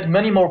all, you had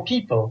many more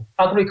people.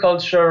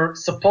 Agriculture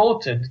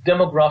supported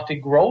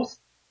demographic growth.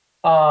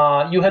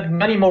 You had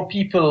many more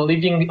people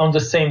living on the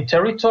same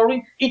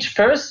territory. Each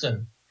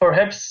person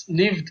perhaps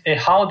lived a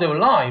harder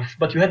life,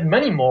 but you had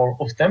many more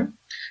of them.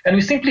 And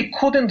we simply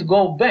couldn't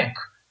go back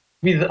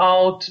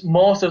without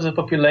most of the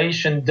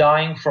population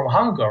dying from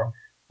hunger,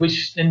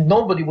 and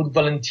nobody would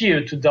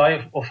volunteer to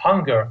die of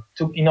hunger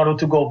in order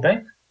to go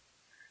back.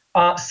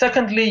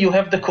 Secondly, you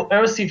have the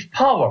coercive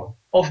power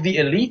of the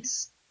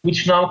elites,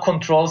 which now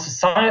control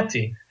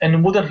society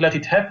and wouldn't let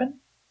it happen.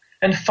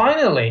 And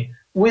finally,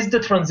 with the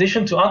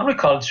transition to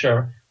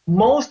agriculture,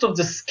 most of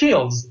the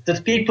skills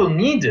that people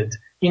needed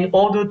in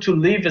order to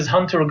live as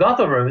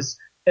hunter-gatherers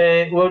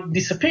were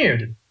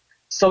disappeared.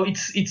 So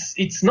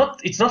it's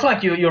not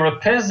like you're a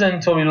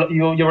peasant or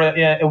you're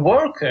a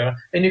worker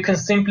and you can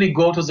simply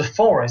go to the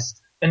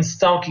forest and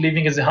start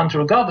living as a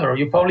hunter-gatherer.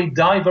 You probably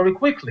die very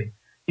quickly.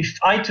 If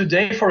I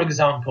today, for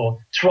example,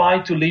 try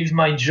to leave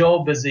my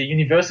job as a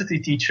university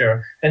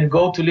teacher and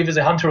go to live as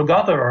a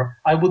hunter-gatherer,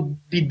 I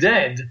would be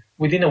dead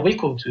within a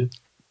week or two.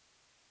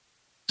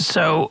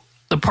 So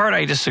the part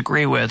I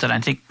disagree with, and I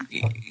think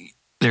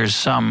there's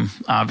some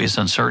obvious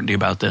uncertainty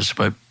about this,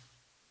 but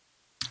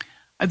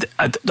the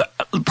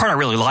part I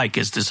really like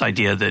is this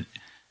idea that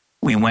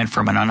we went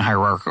from an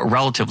unhierarchical,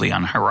 relatively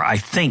unhierarchical. I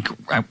think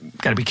I've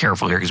got to be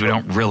careful here because we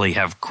don't really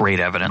have great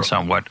evidence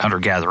on what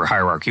hunter-gatherer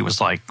hierarchy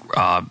was like.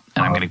 And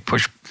I'm going to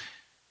push.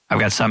 I've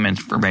got some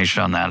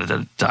information on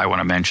that I want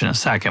to mention in a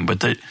second.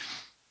 But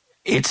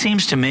it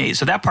seems to me,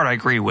 so that part I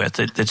agree with,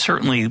 that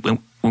certainly we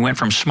went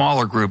from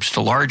smaller groups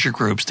to larger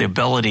groups. The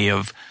ability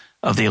of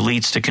the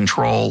elites to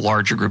control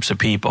larger groups of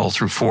people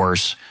through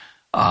force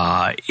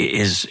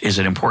is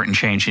an important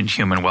change in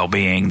human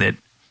well-being that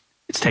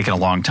it's taken a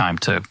long time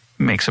to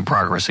make some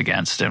progress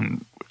against.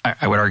 And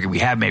I would argue we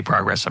have made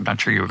progress. I'm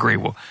not sure you agree.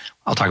 Well,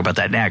 I'll talk about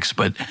that next.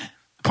 But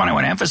the point I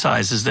want to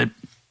emphasize is that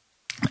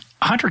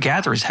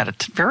hunter-gatherers had a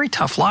very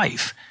tough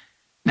life.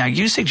 Now,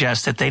 you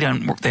suggest that they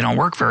don't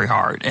work very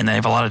hard and they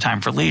have a lot of time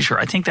for leisure.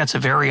 I think that's a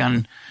very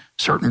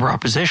uncertain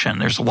proposition.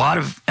 There's a lot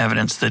of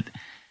evidence that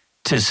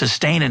to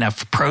sustain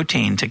enough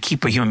protein to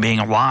keep a human being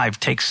alive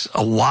takes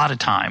a lot of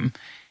time.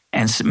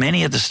 And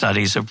many of the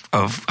studies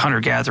of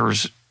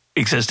hunter-gatherers'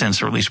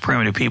 existence, or at least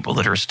primitive people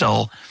that are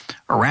still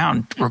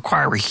around,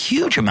 require a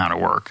huge amount of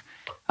work.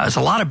 It's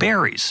a lot of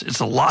berries. It's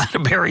a lot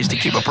of berries to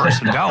keep a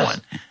person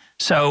going.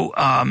 So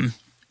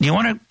do you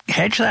want to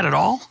hedge that at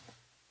all?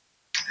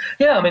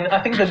 Yeah, I mean,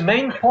 I think the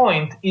main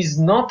point is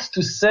not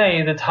to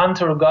say that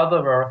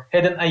hunter-gatherer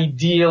had an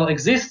ideal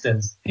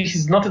existence. This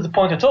is not the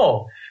point at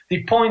all.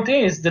 The point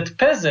is that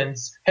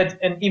peasants had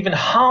an even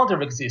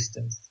harder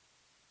existence.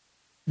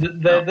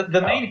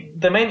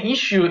 The main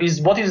issue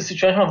is what is the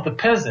situation of the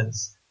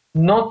peasants,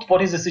 not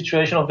what is the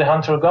situation of the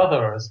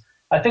hunter-gatherers.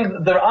 I think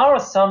there are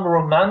some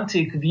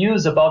romantic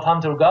views about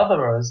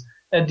hunter-gatherers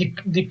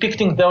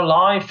depicting their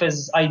life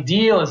as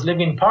ideal, as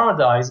living in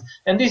paradise,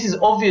 and this is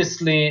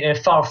obviously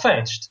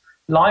far-fetched.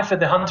 Life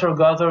as a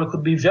hunter-gatherer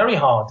could be very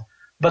hard,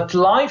 but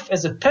life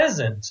as a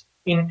peasant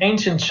in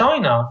ancient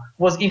China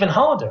was even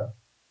harder.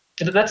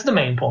 That's the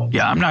main point.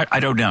 Yeah, I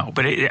don't know,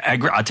 but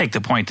I'll take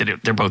the point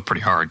that they're both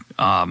pretty hard.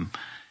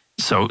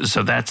 So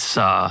that's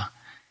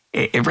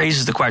it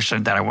raises the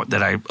question that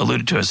I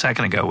alluded to a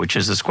second ago, which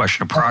is this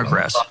question of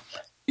progress.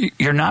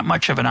 You're not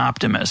much of an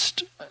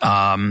optimist.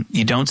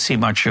 You don't see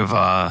much of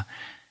I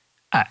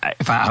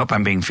hope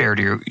I'm being fair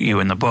to you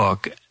in the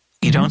book.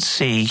 You don't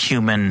see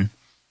human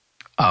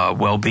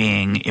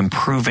well-being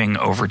improving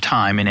over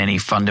time in any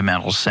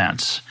fundamental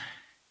sense.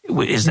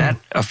 Is that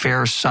a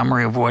fair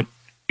summary of what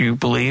you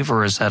believe,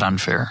 or is that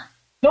unfair?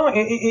 No,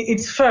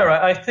 it's fair.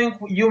 I think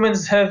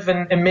humans have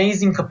an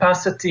amazing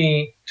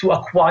capacity to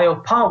acquire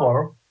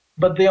power,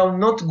 but they are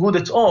not good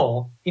at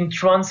all in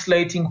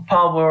translating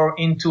power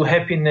into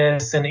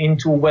happiness and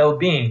into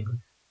well-being.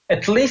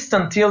 At least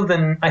until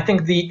then, I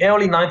think the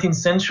early 19th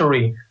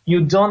century,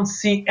 you don't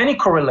see any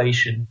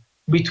correlation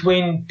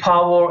between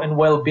power and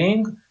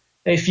well-being.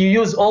 If you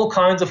use all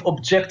kinds of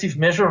objective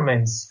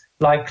measurements,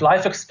 like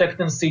life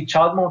expectancy,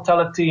 child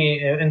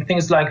mortality, and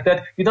things like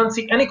that, you don't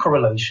see any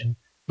correlation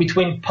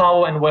between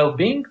power and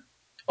well-being.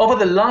 Over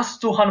the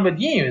last 200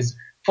 years,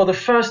 for the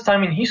first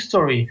time in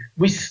history,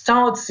 we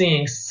start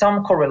seeing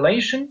some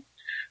correlation.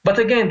 But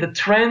again, the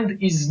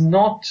trend is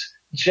not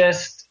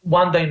just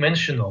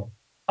one-dimensional.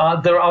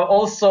 There are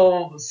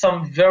also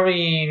some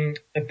very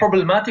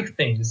problematic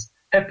things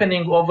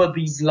happening over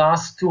these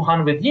last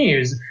 200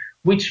 years,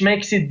 which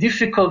makes it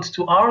difficult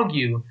to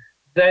argue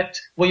that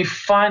we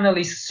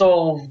finally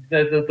solved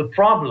the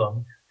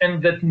problem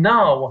and that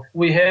now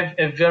we have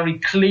a very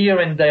clear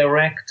and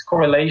direct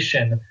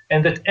correlation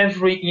and that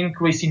every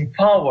increase in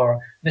power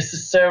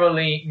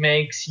necessarily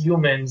makes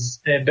humans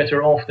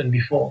better off than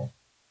before.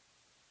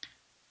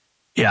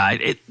 Yeah,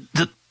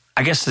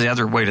 I guess the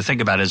other way to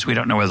think about it is we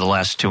don't know whether the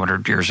last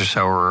 200 years or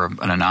so are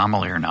an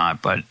anomaly or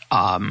not, but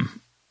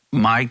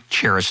my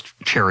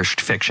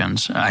cherished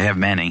fictions, I have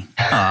many,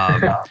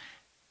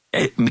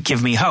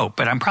 give me hope,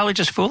 but I'm probably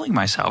just fooling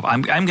myself.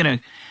 I'm going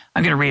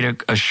to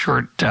read a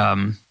short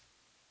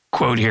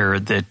quote here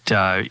that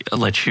I'll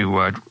let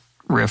you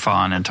riff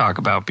on and talk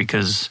about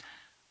because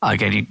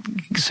again,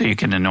 so you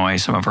can annoy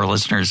some of our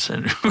listeners.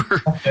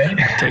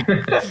 Okay.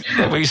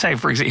 What you say,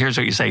 for example, here's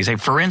what you say. You say,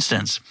 for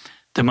instance,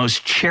 the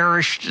most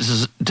cherished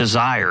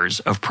desires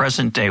of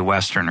present-day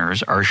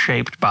Westerners are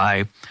shaped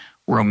by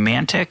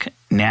romantic,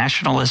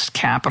 nationalist,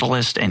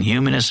 capitalist, and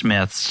humanist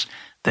myths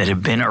that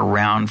have been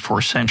around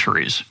for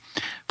centuries.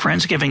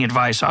 Friends giving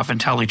advice often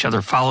tell each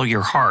other, follow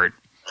your heart,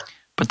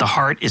 but the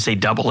heart is a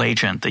double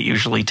agent that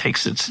usually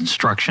takes its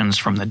instructions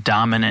from the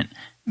dominant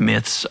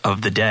myths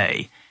of the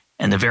day.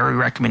 And the very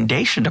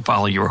recommendation to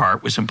follow your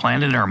heart was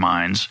implanted in our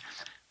minds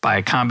by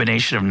a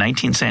combination of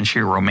 19th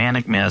century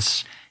romantic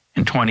myths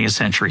and 20th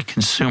century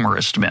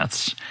consumerist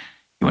myths.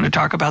 You want to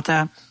talk about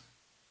that?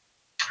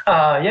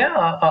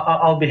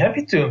 I'll be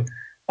happy to.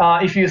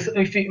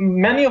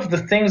 Many of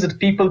the things that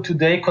people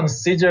today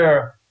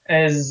consider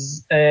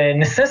as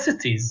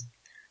necessities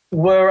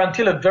were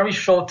until a very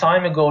short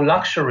time ago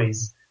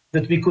luxuries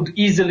that we could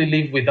easily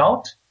live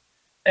without.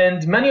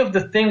 And many of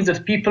the things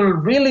that people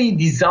really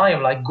desire,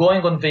 like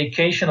going on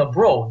vacation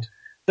abroad,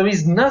 there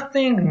is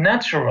nothing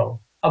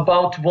natural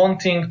about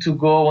wanting to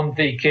go on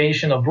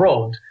vacation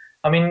abroad.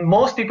 I mean,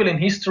 most people in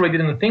history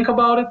didn't think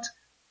about it.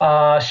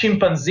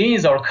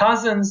 Chimpanzees are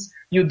cousins.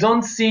 You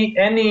don't see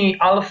any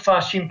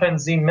alpha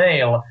chimpanzee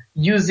male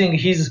using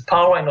his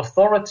power and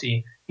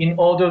authority in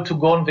order to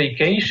go on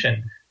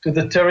vacation to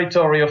the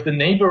territory of the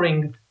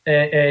neighboring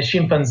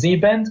chimpanzee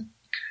band.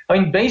 I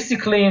mean,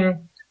 basically,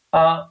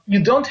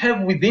 you don't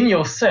have within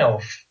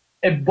yourself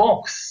a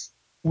box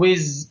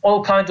with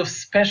all kinds of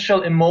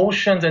special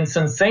emotions and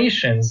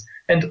sensations,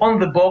 and on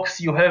the box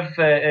you have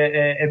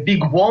a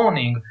big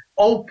warning,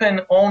 open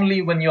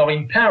only when you're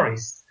in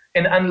Paris.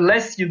 And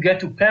unless you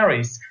get to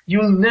Paris,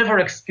 you'll never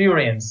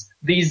experience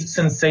these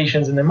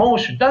sensations and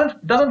emotions.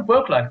 Doesn't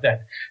work like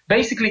that.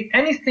 Basically,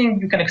 anything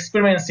you can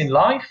experience in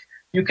life,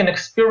 you can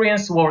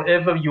experience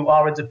wherever you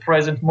are at the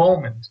present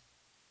moment.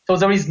 So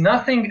there is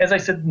nothing, as I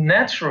said,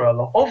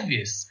 natural or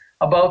obvious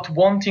about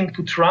wanting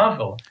to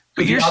travel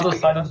to the other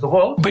side of the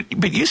world.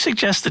 But you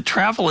suggest that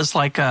travel is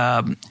like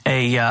a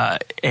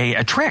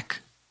trick.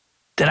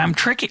 That I'm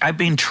tricky. I've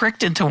been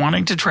tricked into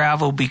wanting to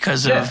travel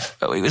because of.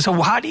 So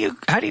how do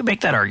you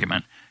make that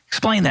argument?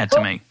 Explain that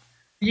to me.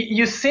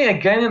 You see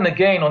again and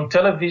again on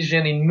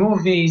television, in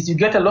movies, you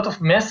get a lot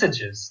of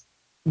messages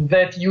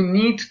that you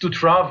need to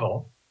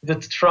travel.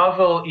 That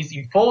travel is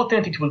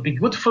important. It will be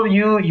good for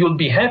you. You'll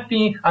be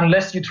happy.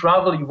 Unless you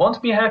travel, you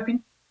won't be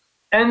happy.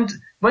 And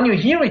when you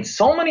hear it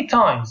so many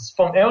times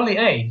from early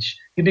age,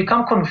 you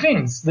become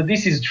convinced that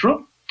this is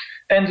true.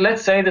 And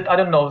let's say that, I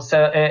don't know,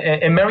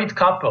 a married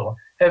couple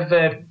have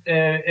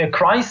a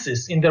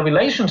crisis in their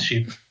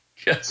relationship.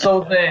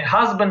 So the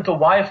husband or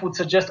wife would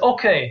suggest,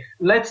 okay,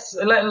 let's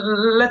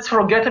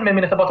forget a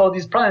minute about all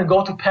these problems and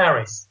go to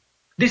Paris.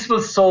 This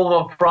will solve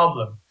our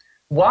problem.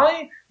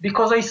 Why?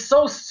 Because I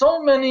saw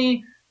so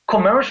many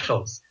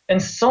commercials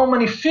and so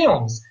many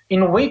films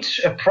in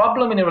which a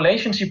problem in a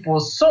relationship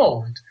was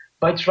solved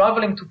by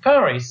traveling to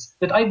Paris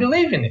that I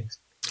believe in it.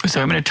 So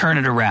I'm going to turn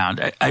it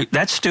around.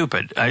 That's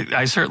stupid.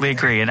 I certainly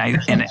agree.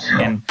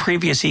 And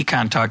previous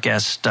EconTalk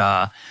guest,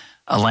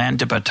 Alain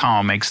de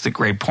Botton, makes the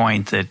great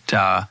point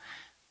that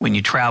when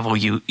you travel,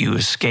 you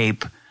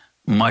escape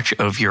much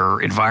of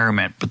your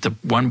environment, but the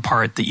one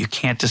part that you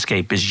can't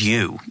escape is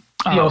you.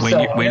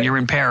 When you're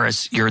in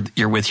Paris,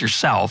 you're with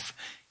yourself.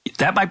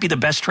 That might be the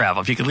best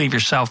travel if you could leave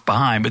yourself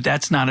behind, but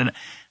that's not an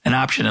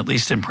option, at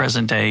least in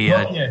present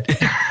day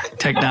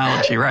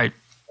technology, right?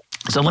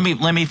 So let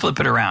me flip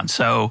it around.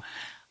 So.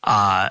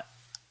 I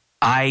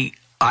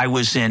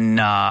was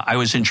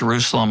in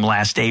Jerusalem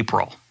last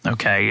April,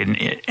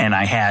 okay, and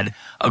I had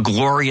a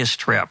glorious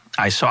trip.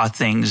 I saw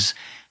things.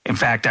 In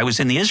fact, I was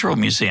in the Israel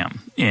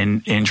Museum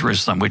in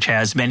Jerusalem, which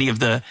has many of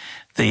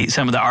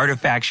some of the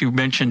artifacts you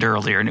mentioned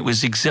earlier, and it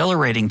was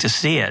exhilarating to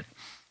see it.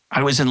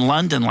 I was in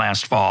London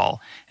last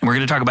fall, and we're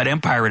going to talk about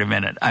empire in a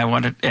minute.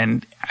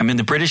 And I'm in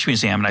the British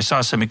Museum, and I saw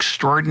some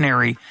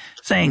extraordinary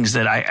things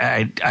that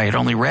I had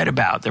only read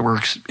about that were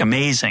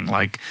amazing,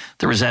 like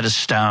the Rosetta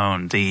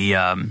Stone, the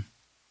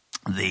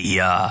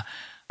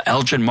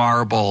Elgin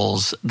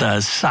marbles,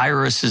 the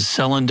Cyrus's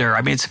cylinder.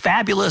 I mean, it's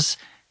fabulous.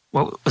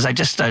 What was I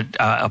just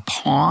a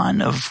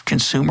pawn of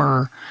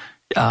consumer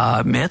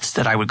myths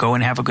that I would go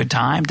and have a good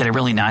time? Did I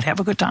really not have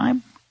a good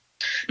time?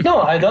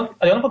 No, I don't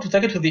want to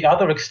take it to the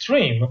other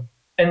extreme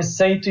and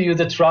say to you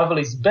that travel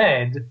is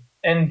bad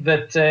and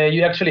that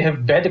you actually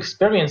have bad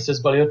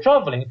experiences while you're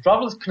traveling.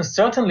 Travel can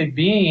certainly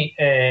be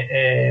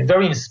a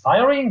very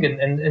inspiring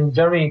and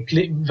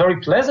very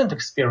pleasant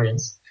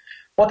experience.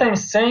 What I'm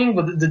saying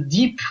with the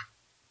deep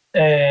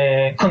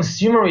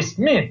consumerist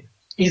myth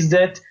is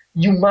that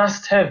you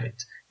must have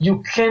it.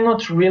 You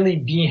cannot really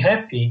be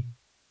happy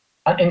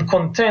and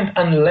content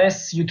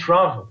unless you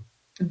travel.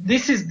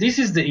 This is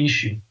the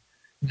issue,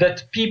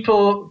 that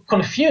people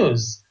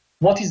confuse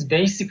what is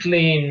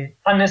basically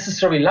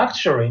unnecessary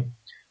luxury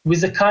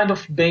with a kind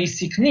of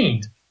basic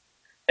need.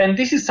 And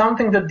this is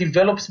something that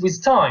develops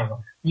with time.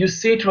 You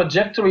see a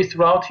trajectory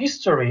throughout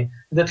history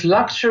that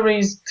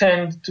luxuries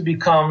tend to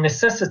become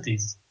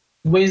necessities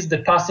with the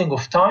passing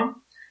of time,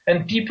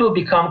 and people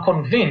become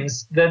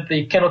convinced that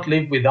they cannot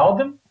live without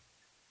them.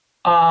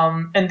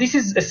 And this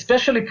is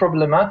especially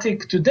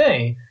problematic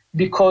today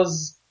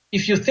because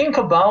if you think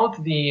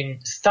about the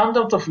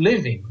standard of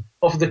living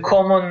of the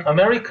common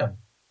American,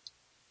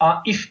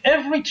 if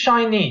every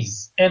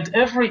Chinese and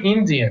every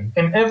Indian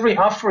and every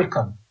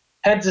African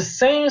had the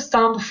same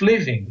standard of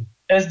living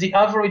as the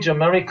average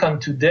American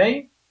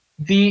today,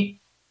 the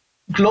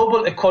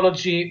global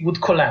ecology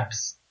would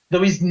collapse.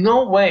 There is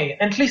no way,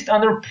 at least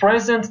under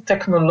present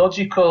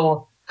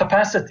technological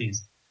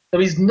capacities,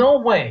 there is no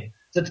way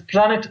that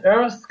planet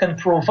Earth can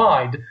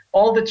provide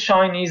all the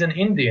Chinese and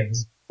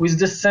Indians with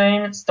the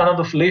same standard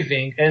of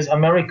living as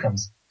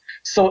Americans.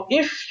 So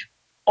if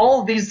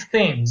all these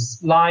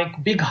things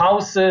like big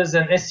houses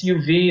and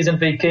SUVs and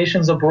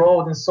vacations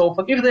abroad and so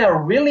forth, if they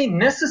are really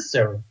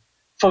necessary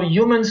for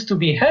humans to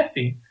be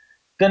happy,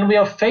 then we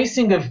are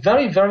facing a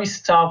very, very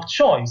stark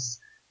choice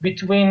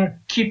between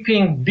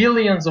keeping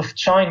billions of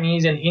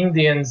Chinese and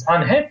Indians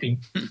unhappy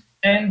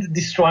and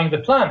destroying the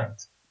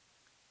planet.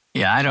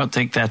 Yeah, I don't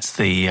think that's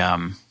the.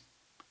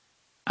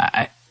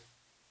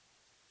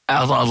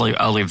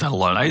 I'll leave that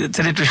alone. It's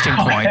an interesting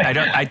point.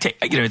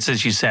 It's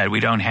as you said, we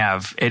don't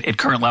have at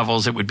current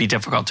levels. It would be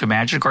difficult to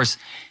imagine. Of course,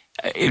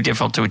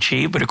 difficult to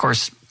achieve. But of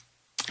course,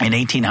 in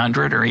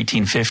 1800 or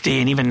 1850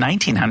 and even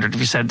 1900, if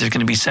you said there's going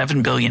to be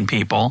 7 billion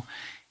people,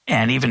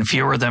 and even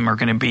fewer of them are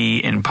going to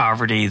be in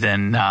poverty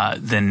than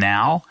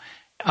now,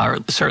 or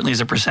certainly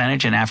as a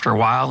percentage, and after a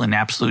while in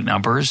absolute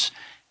numbers.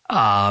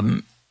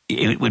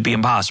 It would be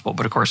impossible.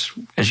 But of course,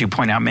 as you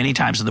point out many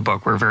times in the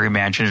book, we're a very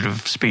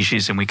imaginative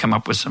species and we come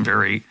up with some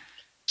very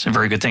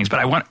good things. But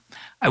I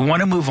want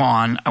to move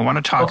on. I want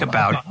to talk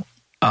about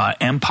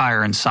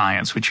empire and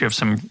science, which you have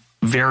some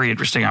very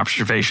interesting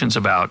observations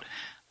about.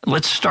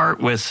 Let's start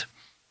with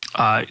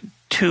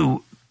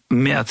two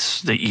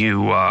myths that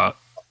you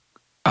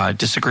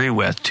disagree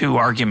with, two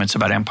arguments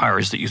about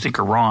empires that you think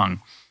are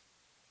wrong.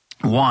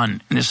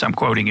 One, and this I'm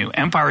quoting you,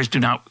 empires do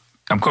not,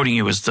 I'm quoting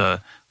you as the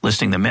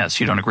listing the myths.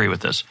 You don't agree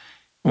with this.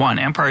 One,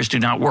 empires do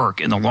not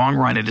work. In the long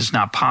run, it is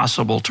not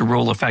possible to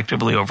rule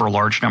effectively over a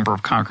large number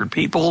of conquered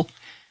peoples.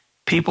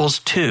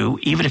 Two,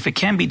 even if it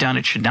can be done,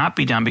 it should not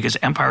be done because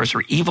empires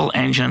are evil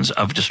engines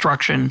of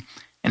destruction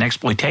and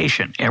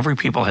exploitation. Every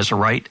people has a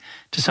right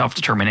to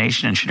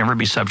self-determination and should never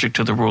be subject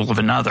to the rule of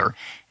another.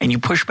 And you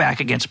push back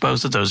against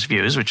both of those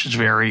views, which is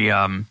very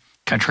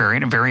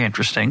contrarian and very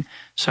interesting.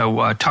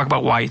 So talk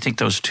about why you think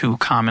those two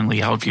commonly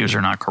held views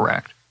are not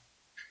correct.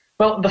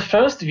 Well, the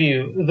first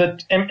view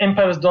that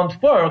empires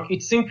don't work,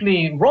 it's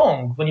simply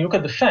wrong when you look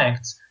at the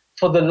facts.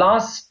 For the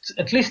last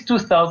at least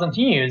 2,000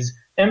 years,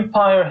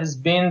 empire has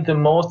been the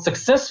most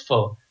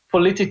successful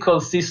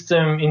political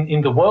system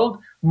in the world.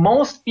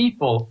 Most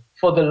people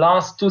for the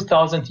last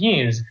 2,000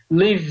 years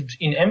lived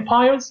in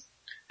empires,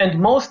 and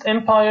most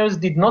empires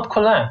did not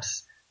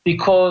collapse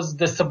because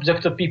the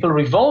subjected people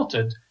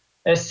revolted.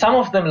 Some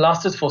of them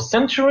lasted for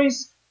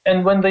centuries,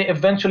 and when they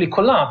eventually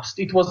collapsed,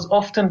 it was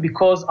often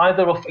because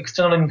either of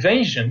external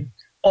invasion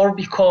or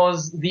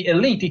because the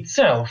elite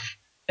itself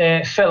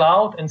fell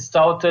out and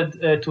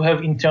started to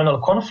have internal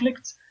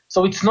conflicts.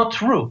 So it's not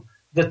true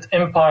that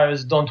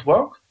empires don't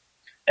work.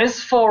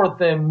 As for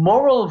the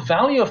moral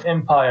value of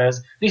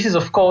empires, this is,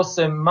 of course,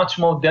 a much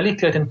more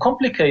delicate and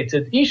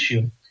complicated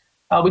issue.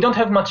 We don't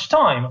have much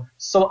time,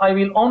 so I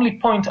will only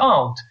point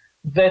out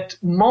that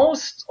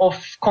most of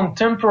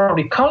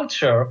contemporary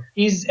culture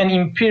is an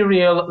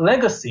imperial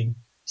legacy.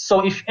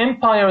 So if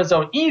empires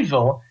are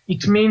evil,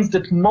 it means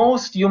that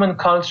most human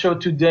culture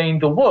today in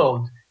the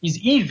world is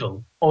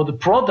evil or the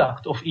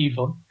product of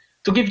evil.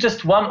 To give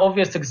just one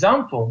obvious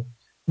example,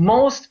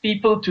 most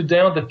people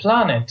today on the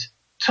planet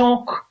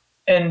talk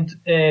and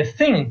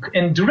think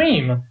and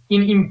dream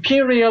in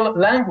imperial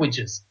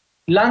languages,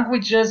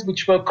 languages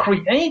which were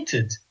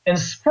created and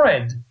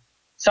spread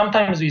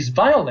sometimes with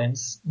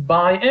violence,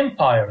 by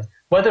empires,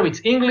 whether it's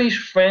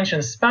English, French,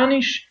 and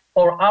Spanish,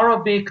 or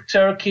Arabic,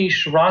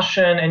 Turkish,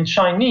 Russian, and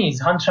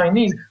Chinese, Han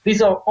Chinese.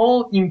 These are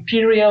all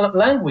imperial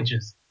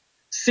languages.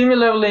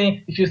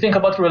 Similarly, if you think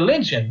about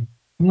religion,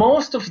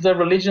 most of the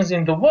religions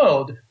in the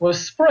world were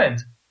spread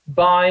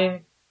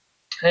by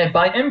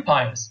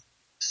empires.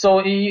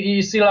 So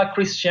you see, like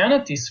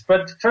Christianity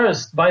spread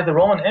first by the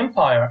Roman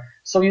Empire,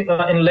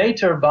 and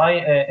later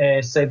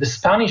by, say, the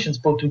Spanish and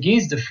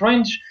Portuguese, the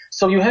French.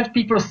 So you have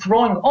people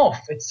throwing off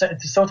at a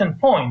certain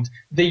point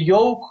the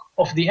yoke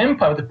of the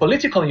empire, the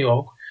political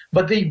yoke,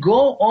 but they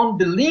go on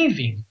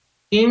believing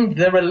in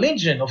the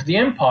religion of the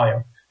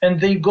empire, and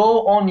they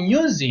go on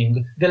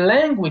using the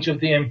language of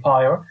the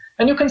empire.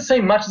 And you can say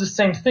much the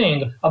same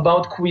thing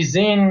about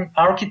cuisine,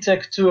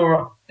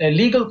 architecture,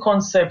 legal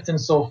concepts,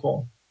 and so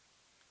forth.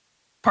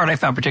 Part I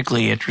found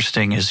particularly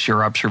interesting is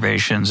your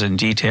observations and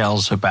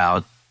details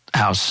about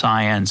how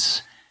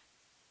science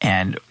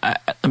and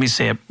let me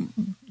say it a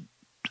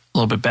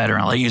little bit better,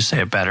 and I'll let you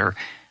say it better.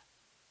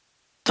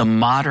 The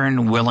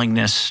modern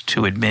willingness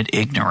to admit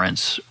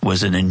ignorance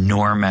was an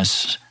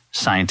enormous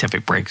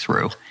scientific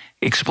breakthrough.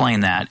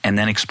 Explain that, and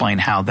then explain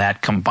how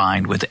that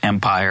combined with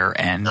empire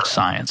and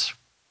science.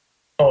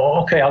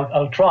 Oh, okay,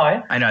 I'll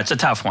try. I know it's a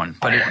tough one,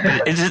 but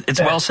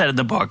it's well said in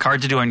the book.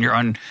 Hard to do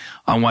on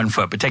one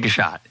foot, but take a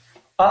shot.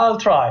 I'll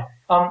try.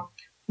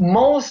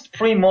 Most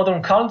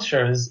pre-modern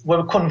cultures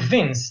were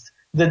convinced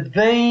that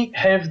they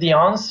have the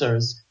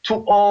answers to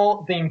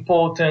all the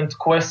important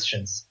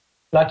questions.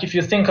 Like if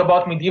you think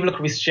about medieval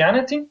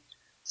Christianity,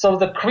 so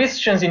the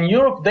Christians in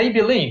Europe, they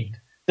believed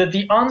that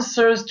the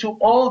answers to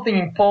all the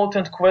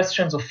important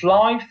questions of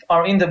life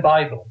are in the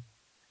Bible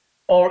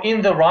or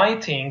in the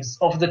writings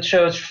of the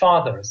church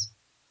fathers.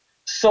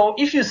 So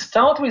if you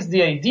start with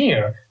the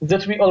idea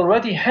that we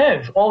already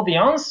have all the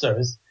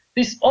answers,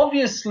 this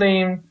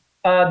obviously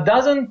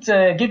doesn't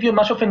give you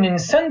much of an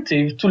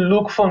incentive to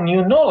look for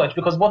new knowledge,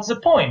 because what's the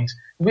point?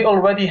 We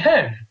already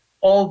have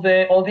all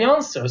the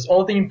answers,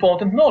 all the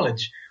important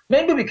knowledge.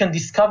 Maybe we can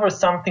discover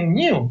something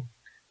new,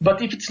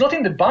 but if it's not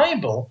in the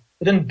Bible,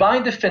 then by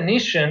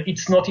definition,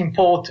 it's not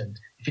important.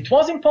 If it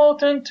was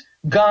important,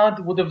 God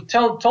would have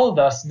told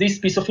us this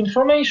piece of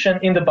information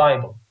in the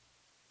Bible.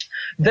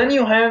 Then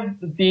you have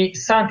the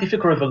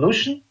scientific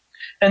revolution,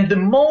 and the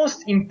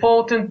most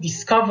important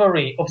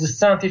discovery of the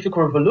scientific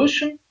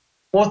revolution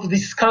was the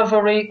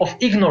discovery of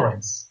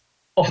ignorance,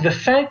 of the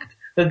fact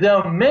that there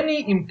are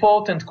many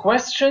important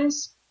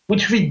questions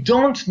which we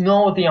don't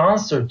know the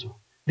answer to.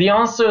 The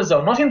answers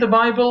are not in the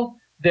Bible,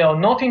 they are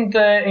not in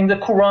the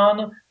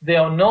Quran, they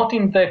are not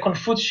in the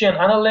Confucian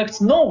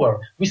Analects, nowhere.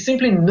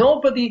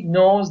 Nobody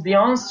knows the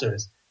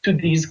answers to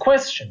these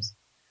questions.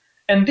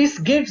 And this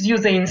gives you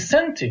the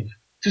incentive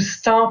to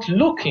start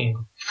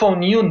looking for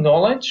new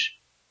knowledge.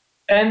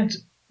 And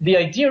the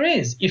idea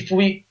is, if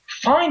we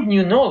find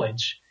new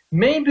knowledge,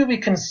 maybe we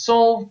can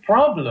solve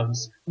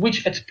problems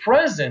which at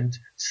present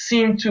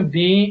seem to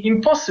be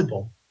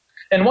impossible.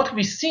 And what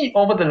we see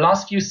over the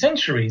last few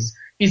centuries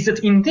is that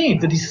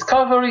indeed the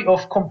discovery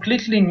of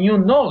completely new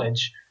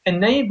knowledge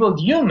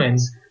enabled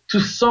humans to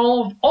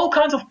solve all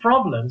kinds of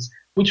problems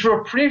which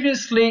were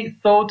previously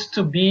thought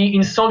to be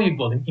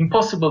insoluble,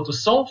 impossible to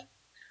solve.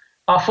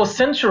 For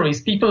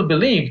centuries, people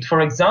believed,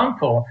 for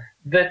example,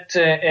 that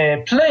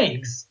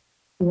plagues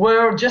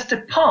were just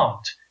a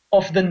part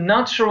of the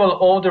natural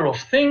order of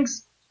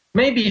things.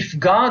 Maybe if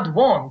God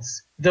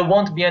wants, there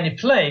won't be any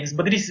plagues,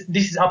 but this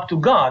is up to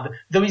God.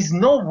 There is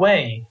no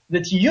way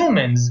that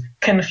humans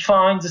can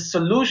find the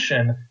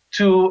solution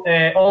to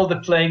all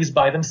the plagues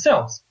by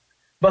themselves.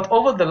 But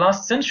over the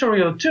last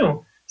century or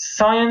two,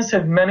 science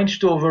has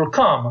managed to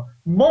overcome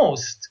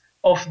most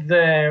of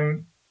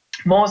the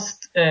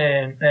most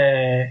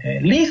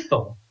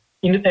lethal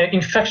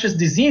infectious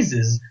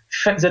diseases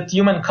that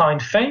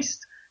humankind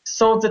faced,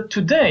 so that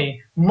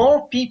today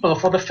more people,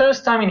 for the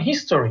first time in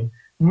history,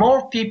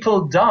 more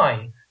people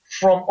die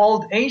from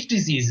old age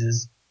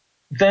diseases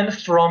than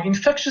from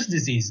infectious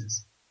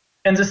diseases.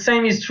 And the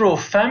same is true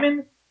of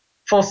famine.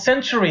 For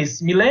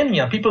centuries,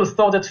 millennia, people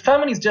thought that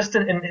famine is just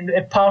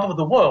a part of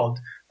the world.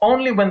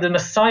 Only when the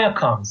Messiah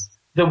comes,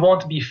 there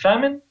won't be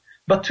famine.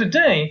 But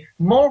today,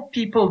 more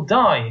people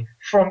die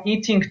from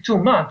eating too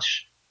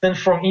much than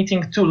from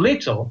eating too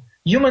little.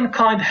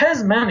 Humankind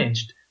has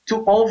managed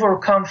to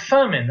overcome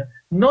famine,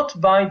 not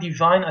by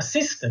divine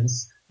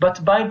assistance,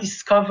 but by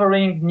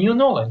discovering new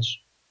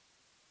knowledge.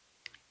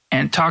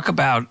 And talk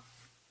about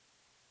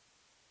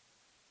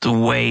the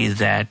way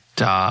that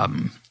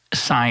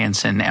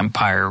science and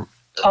empire,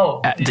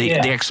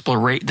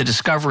 the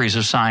discoveries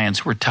of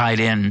science were tied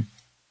in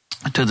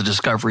to the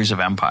discoveries of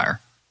empire.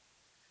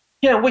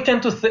 Yeah, we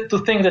tend to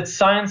think that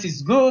science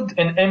is good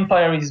and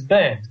empire is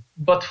bad.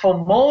 But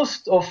for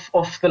most of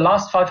the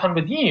last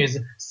 500 years,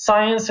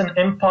 science and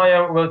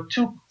empire were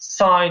two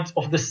sides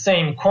of the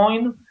same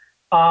coin.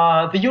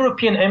 The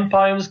European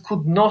empires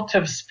could not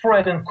have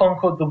spread and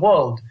conquered the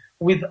world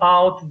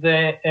without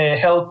the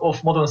help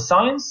of modern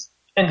science,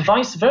 and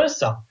vice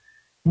versa.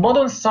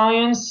 Modern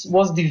science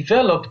was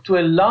developed to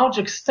a large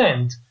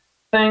extent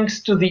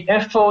thanks to the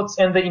efforts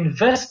and the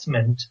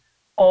investment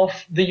of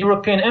the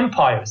European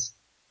empires.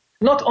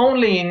 Not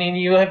only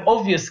you have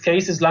obvious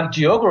cases like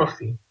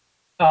geography,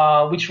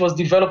 which was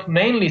developed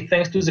mainly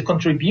thanks to the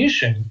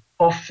contribution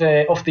of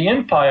the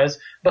empires,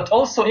 but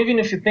also even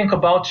if you think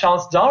about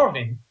Charles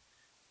Darwin,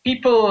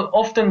 people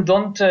often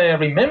don't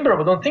remember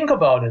or don't think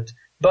about it.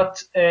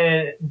 But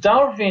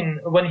Darwin,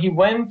 when he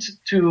went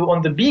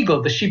on the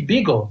Beagle, the ship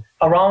Beagle,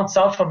 around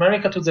South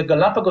America to the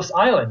Galapagos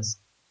Islands,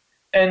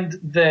 and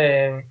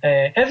the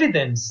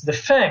evidence, the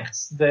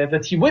facts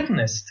that he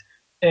witnessed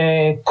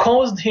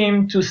caused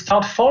him to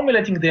start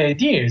formulating the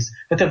ideas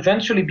that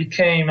eventually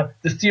became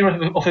the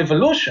theory of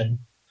evolution.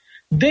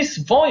 This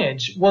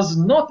voyage was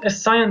not a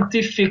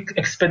scientific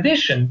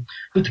expedition.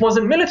 It was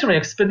a military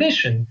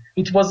expedition.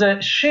 It was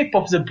a ship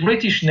of the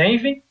British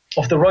Navy,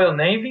 of the Royal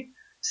Navy,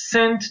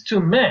 sent to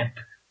map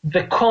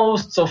the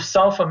coasts of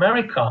South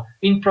America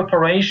in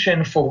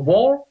preparation for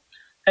war.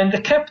 And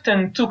the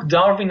captain took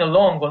Darwin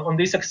along on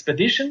this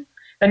expedition.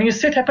 And you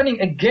see it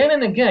happening again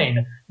and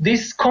again,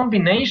 this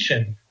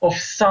combination of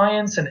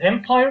science and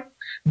empire.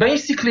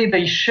 Basically,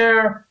 they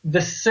share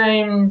the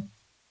same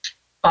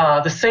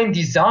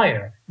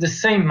desire, the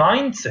same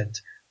mindset,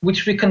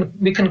 which we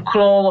can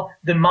call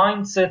the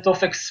mindset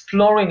of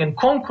exploring and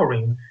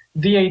conquering,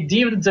 the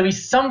idea that there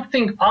is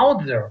something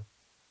out there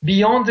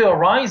beyond the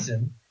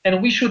horizon,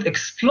 and we should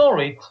explore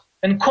it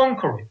and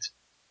conquer it.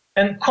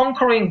 And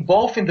conquering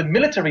both in the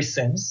military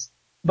sense,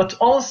 but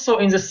also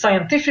in the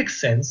scientific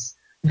sense,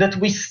 that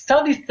we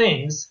study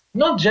things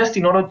not just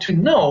in order to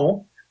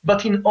know,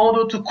 but in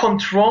order to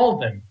control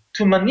them,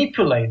 to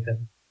manipulate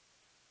them.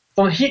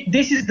 So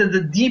this is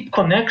the deep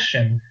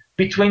connection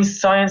between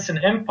science and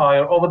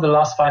empire over the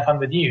last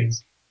 500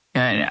 years.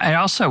 And I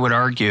also would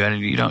argue, and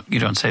you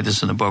don't say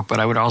this in the book, but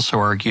I would also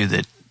argue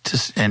that,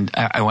 and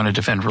I want to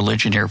defend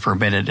religion here for a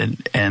minute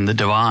and the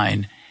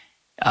divine.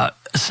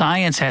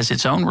 Science has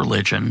its own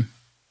religion,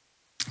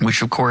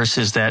 which of course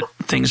is that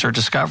things are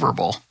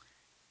discoverable.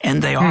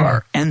 And they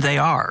are, and they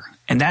are.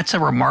 And that's a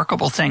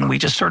remarkable thing. We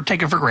just sort of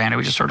take it for granted.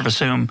 We just sort of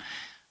assume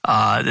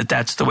that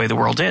that's the way the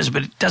world is,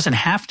 but it doesn't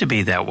have to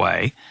be that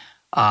way.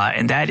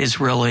 And that is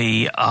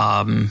really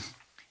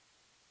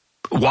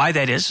why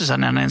that is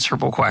an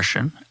unanswerable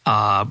question.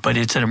 But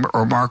it's a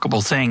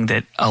remarkable thing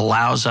that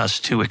allows us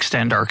to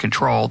extend our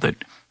control that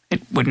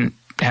it wouldn't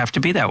have to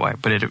be that way,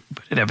 but it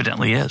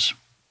evidently is.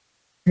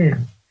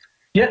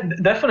 Yeah,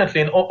 definitely.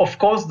 And of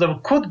course, there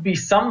could be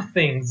some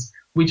things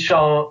which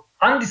are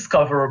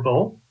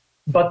undiscoverable,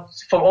 but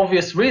for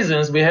obvious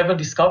reasons, we haven't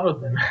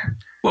discovered them.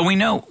 Well, we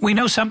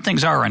know some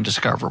things are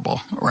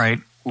undiscoverable,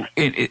 right?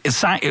 It's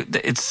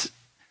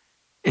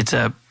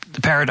the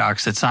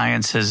paradox that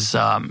science has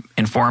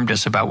informed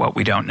us about what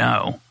we don't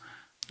know.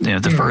 You know,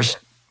 the first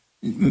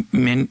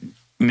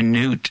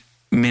minuscule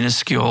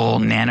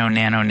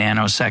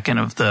nanosecond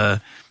of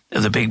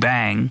the Big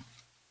Bang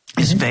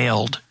is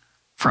veiled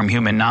from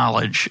human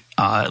knowledge,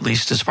 at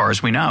least as far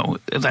as we know.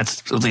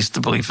 That's at least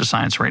the belief of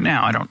science right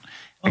now.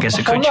 I guess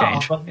it could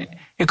change.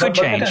 It could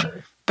change,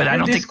 but I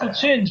don't think... This could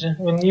change. I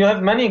mean, you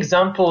have many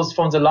examples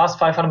from the last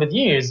 500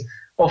 years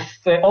of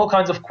all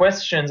kinds of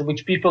questions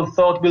which people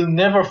thought we'll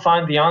never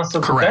find the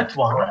answer to that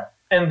one.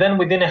 And then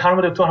within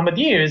 100 or 200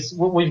 years,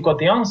 we've got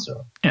the answer.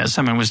 Yeah,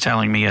 someone was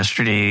telling me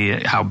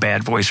yesterday how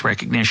bad voice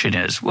recognition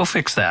is. We'll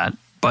fix that,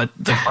 but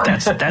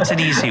that's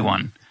an easy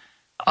one.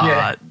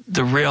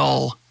 The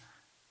real...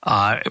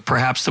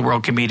 perhaps the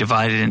world can be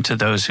divided into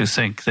those who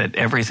think that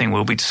everything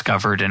will be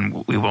discovered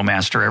and we will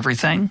master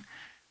everything,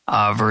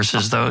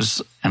 versus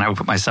those, and I would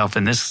put myself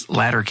in this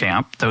latter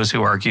camp, those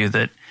who argue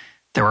that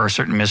there are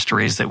certain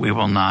mysteries that we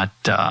will not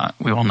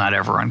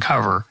ever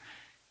uncover.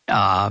 So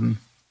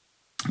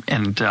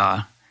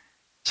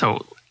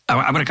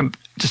I'm going to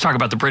just talk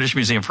about the British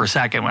Museum for a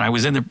second. When I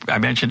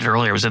mentioned it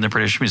earlier, I was in the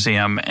British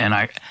Museum, and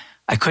I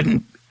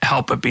couldn't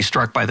help but be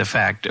struck by the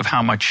fact of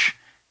how much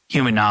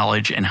human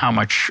knowledge and how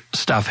much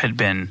stuff had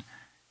been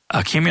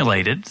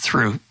accumulated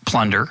through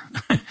plunder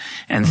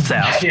and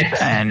theft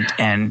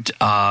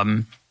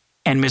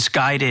and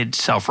misguided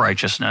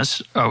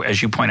self-righteousness,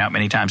 as you point out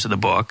many times in the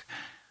book.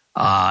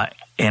 And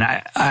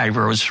I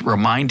was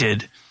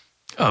reminded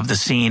of the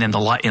scene in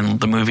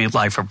the movie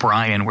Life of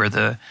Brian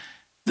where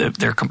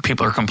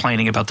people are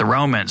complaining about the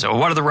Romans. Oh,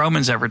 what have the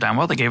Romans ever done?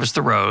 Well, they gave us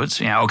the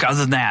roads. Okay, other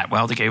than that,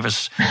 well, they gave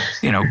us,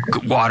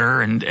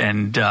 water and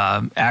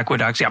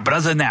aqueducts. Yeah, but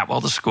other than that,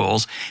 well, the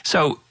schools.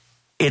 So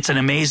it's an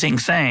amazing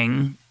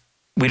thing.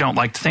 We don't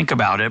like to think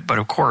about it, but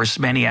of course,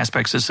 many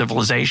aspects of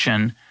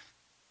civilization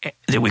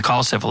that we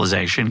call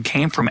civilization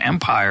came from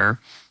empire.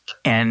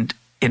 And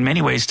in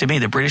many ways, to me,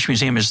 the British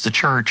Museum is the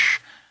church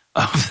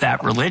of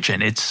that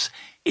religion. It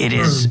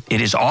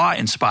is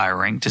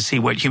awe-inspiring to see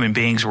what human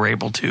beings were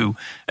able to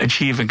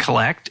achieve and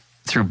collect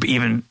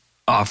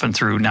often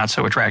through not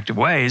so attractive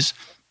ways.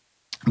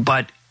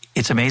 But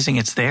it's amazing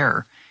it's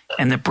there.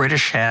 And the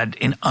British had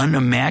an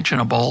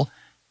unimaginable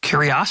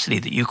curiosity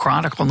that you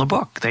chronicle in the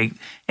book.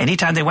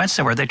 Anytime they went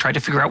somewhere, they tried to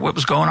figure out what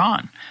was going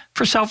on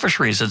for selfish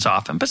reasons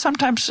often, but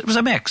sometimes it was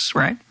a mix,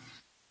 right?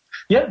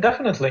 Yeah,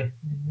 definitely.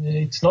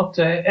 It's not,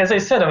 as I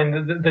said, I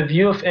mean, the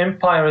view of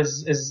empire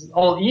is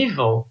all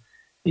evil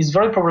is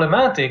very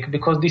problematic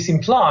because this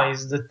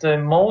implies that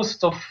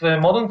most of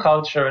modern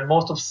culture and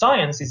most of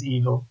science is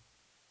evil.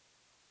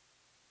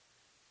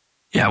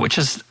 Yeah,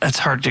 that's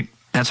hard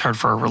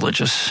for our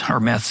religious, our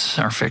myths,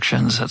 our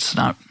fictions.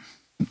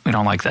 We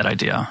don't like that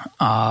idea.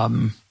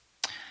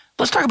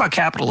 let's talk about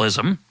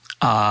capitalism.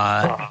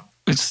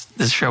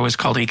 This show is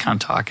called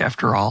EconTalk,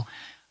 after all.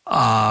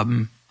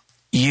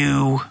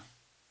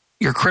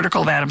 You're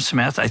critical of Adam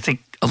Smith, I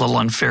think a little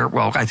unfair.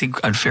 Well, I think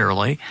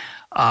unfairly.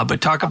 But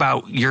talk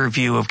about your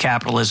view of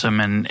capitalism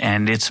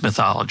and its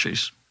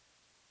mythologies.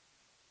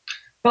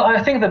 Well,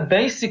 I think the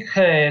basic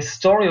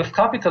story of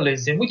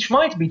capitalism, which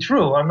might be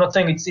true, I'm not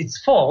saying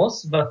it's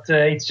false, but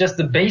it's just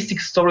the basic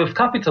story of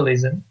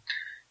capitalism,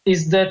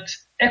 is that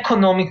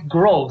economic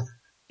growth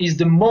is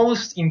the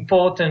most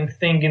important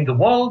thing in the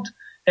world,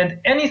 and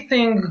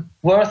anything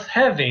worth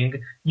having,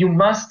 you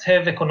must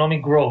have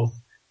economic growth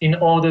in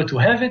order to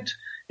have it.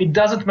 It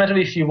doesn't matter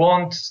if you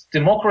want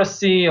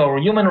democracy or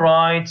human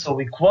rights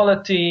or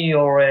equality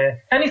or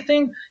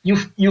anything,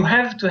 you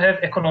have to have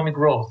economic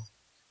growth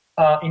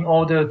in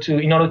order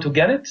to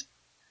get it.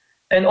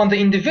 And on the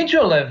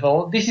individual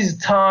level, this is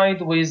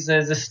tied with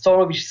the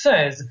story which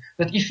says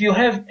that if you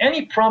have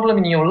any problem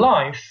in your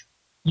life,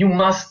 you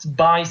must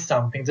buy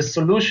something. The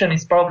solution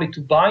is probably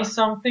to buy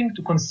something,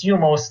 to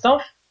consume more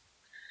stuff.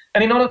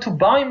 And in order to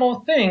buy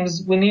more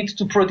things, we need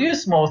to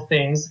produce more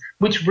things,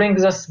 which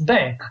brings us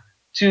back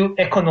to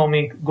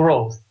economic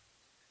growth.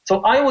 So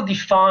I would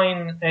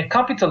define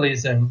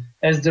capitalism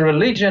as the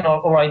religion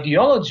or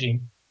ideology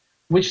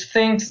which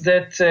thinks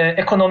that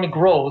economic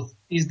growth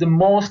is the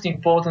most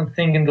important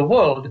thing in the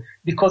world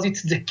because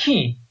it's the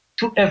key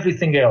to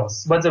everything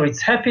else. Whether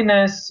it's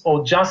happiness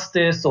or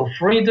justice or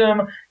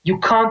freedom, you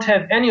can't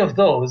have any of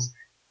those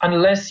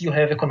unless you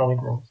have economic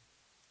growth.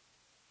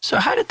 So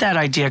how did that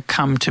idea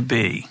come to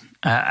be?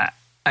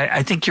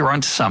 I think you're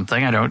onto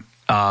something. I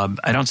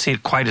don't see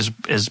it quite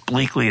as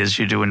bleakly as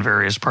you do in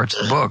various parts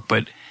of the book,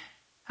 but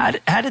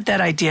how did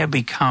that idea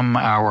become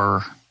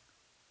our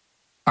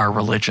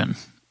religion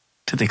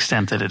to the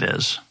extent that it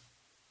is?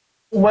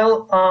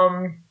 Well,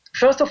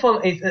 first of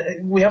all,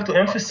 we have to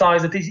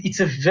emphasize that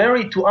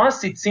to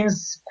us, it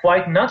seems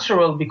quite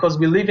natural because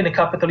we live in a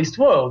capitalist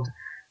world,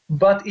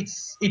 but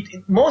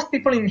most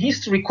people in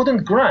history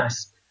couldn't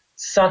grasp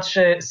such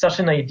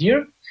an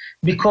idea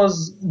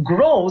because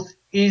growth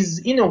is,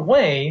 in a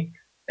way,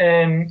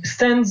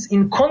 stands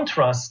in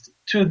contrast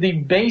to the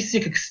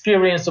basic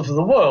experience of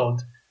the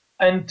world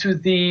and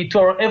to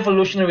our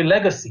evolutionary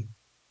legacy.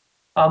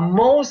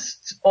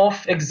 Most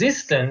of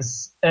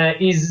existence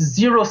is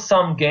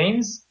zero-sum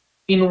games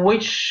in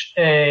which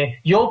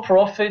your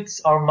profits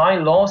are my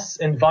loss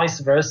and vice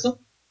versa.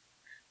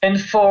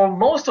 And for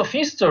most of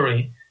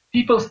history,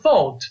 people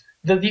thought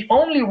that the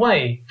only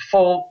way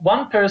for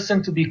one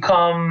person to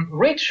become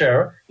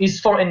richer is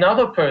for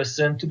another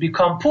person to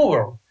become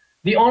poorer.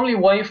 The only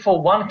way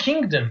for one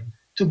kingdom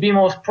to be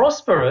more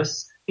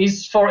prosperous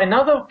is for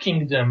another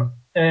kingdom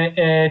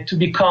to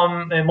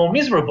become more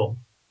miserable.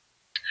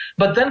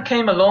 But then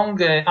came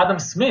along Adam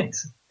Smith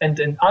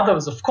and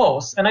others, of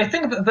course, and I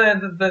think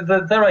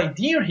that their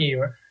idea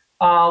here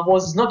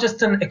was not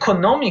just an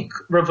economic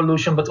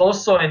revolution, but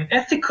also an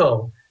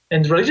ethical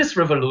and religious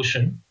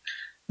revolution.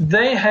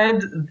 They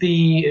had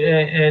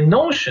the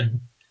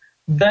notion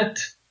that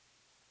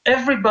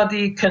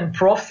everybody can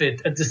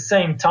profit at the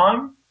same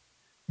time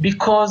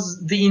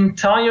because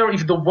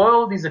if the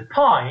world is a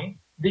pie,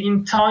 the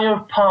entire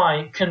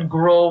pie can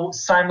grow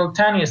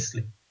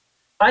simultaneously.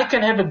 I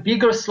can have a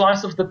bigger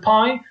slice of the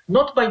pie,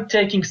 not by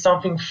taking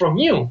something from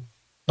you,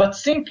 but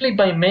simply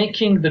by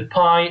making the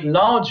pie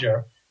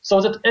larger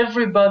so that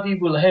everybody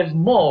will have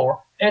more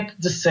at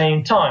the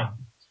same time.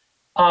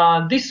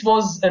 This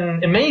was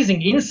an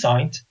amazing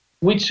insight,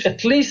 which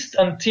at least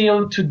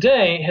until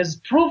today has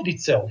proved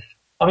itself.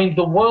 I mean,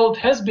 the world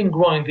has been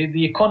growing,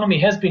 the economy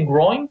has been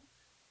growing.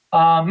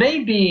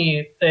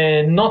 Maybe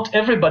not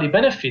everybody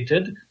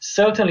benefited,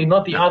 certainly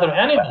not the other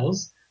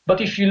animals,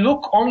 but if you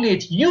look only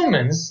at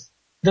humans,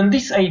 then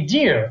this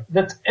idea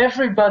that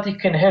everybody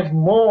can have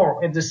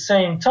more at the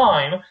same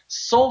time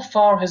so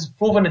far has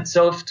proven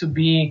itself to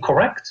be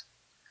correct.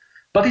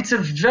 But it's a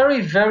very,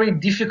 very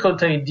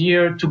difficult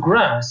idea to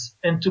grasp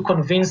and to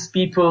convince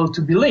people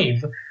to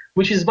believe,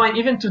 which is why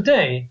even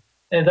today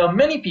there are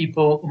many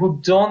people who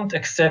don't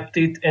accept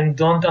it and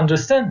don't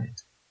understand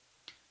it.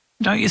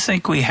 Don't you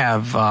think we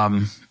have,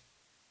 I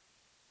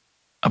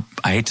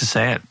hate to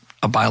say it,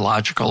 a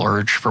biological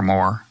urge for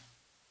more?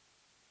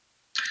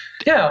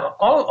 Yeah,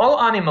 all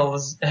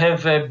animals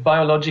have a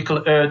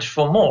biological urge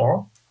for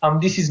more.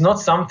 This is not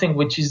something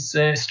which is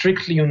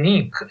strictly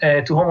unique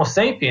to Homo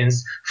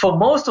sapiens. For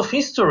most of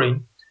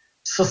history,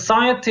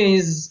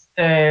 societies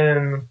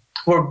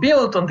were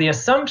built on the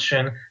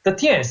assumption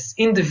that, yes,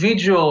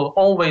 individuals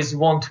always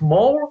want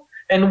more,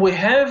 and we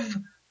have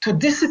to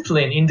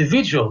discipline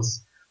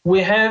individuals.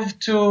 We have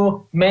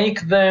to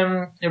make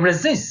them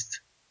resist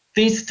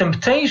this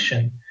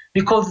temptation,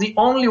 because the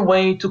only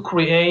way to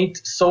create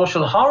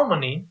social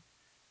harmony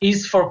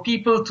is for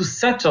people to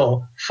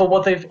settle for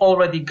what they've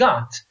already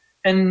got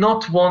and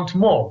not want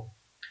more.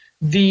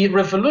 The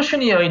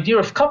revolutionary idea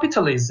of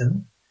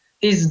capitalism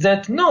is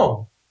that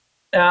no,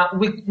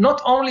 we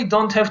not only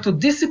don't have to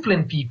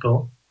discipline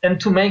people and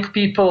to make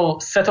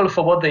people settle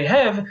for what they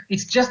have,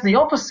 it's just the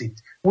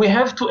opposite. We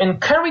have to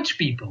encourage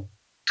people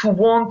to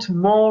want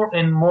more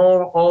and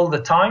more all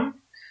the time,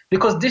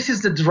 because this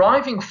is the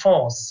driving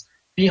force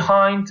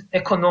behind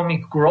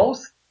economic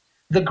growth.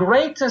 The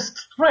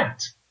greatest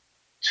threat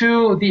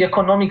to the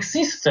economic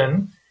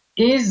system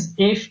is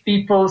if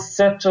people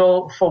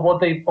settle for what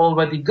they've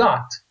already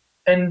got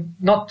and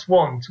not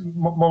want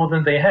more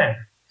than they have.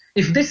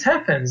 If this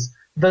happens,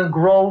 then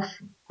growth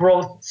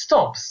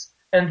stops,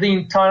 and the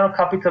entire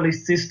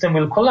capitalist system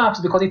will collapse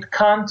because it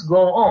can't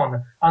go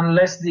on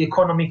unless the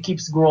economy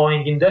keeps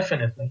growing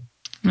indefinitely.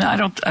 No, I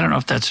don't know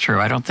if that's true.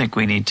 I don't think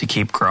we need to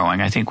keep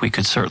growing. I think we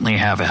could certainly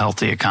have a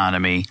healthy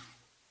economy.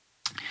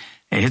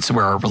 It's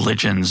where our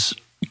religions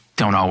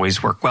don't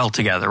always work well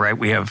together, right?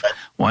 We have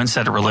one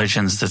set of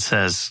religions that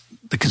says,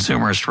 the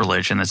consumerist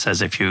religion that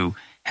says if you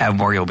have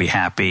more, you'll be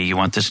happy. You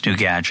want this new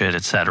gadget,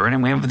 et cetera.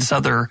 And we have this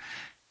other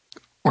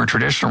more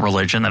traditional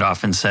religion that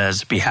often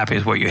says, be happy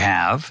with what you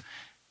have.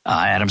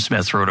 Adam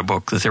Smith wrote a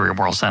book, The Theory of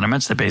Moral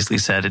Sentiments, that basically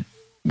said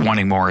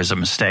wanting more is a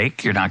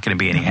mistake. You're not going to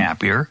be any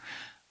happier.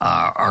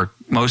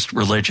 Most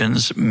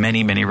religions,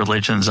 many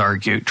religions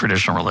argue,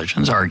 traditional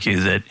religions argue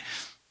that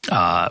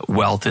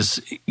wealth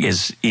is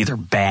either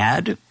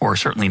bad or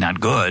certainly not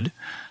good.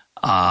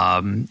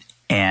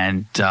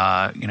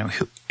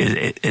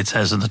 It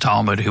says in the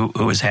Talmud,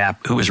 who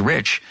is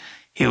rich,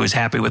 he was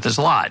happy with his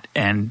lot,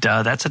 and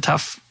that's a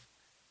tough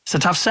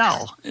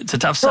sell. It's a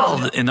tough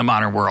sell in the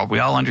modern world. We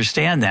all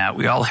understand that.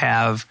 We all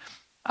have,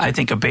 I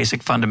think, a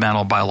basic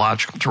fundamental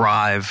biological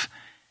drive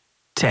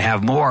to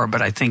have more,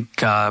 but I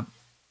think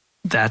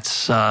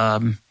that's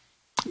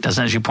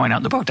doesn't, as you point out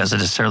in the book, doesn't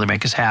necessarily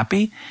make us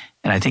happy.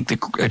 And I think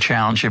the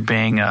challenge of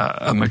being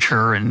a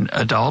mature and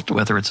adult,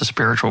 whether it's a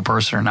spiritual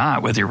person or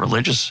not, whether you're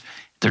religious,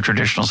 the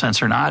traditional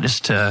sense or not,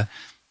 is to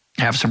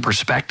have some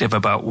perspective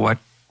about what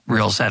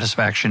real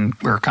satisfaction,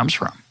 where it comes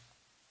from.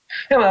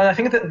 Yeah, well, I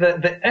think that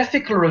the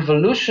ethical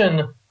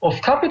revolution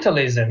of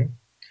capitalism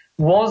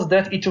was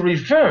that it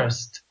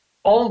reversed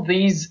all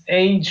these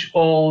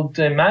age-old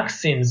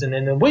maxims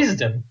and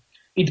wisdom.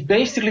 It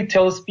basically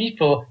tells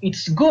people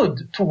it's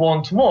good to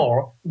want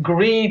more,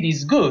 greed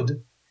is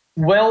good,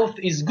 wealth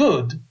is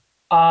good.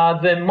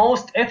 The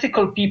most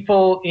ethical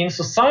people in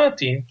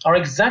society are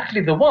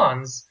exactly the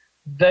ones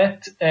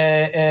that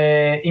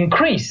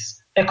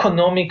increase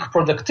economic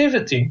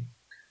productivity.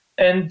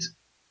 And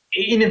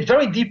in a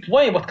very deep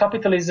way, what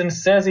capitalism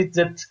says is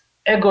that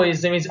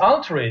egoism is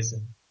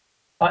altruism.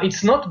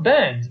 It's not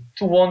bad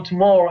to want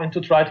more and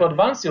to try to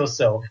advance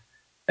yourself.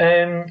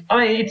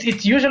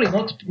 It's usually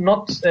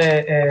not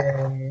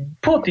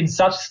put in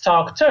such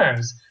stark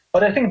terms,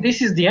 but I think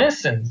this is the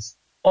essence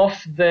of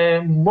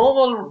the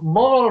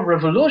moral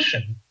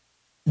revolution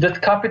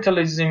that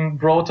capitalism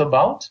brought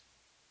about.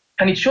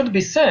 And it should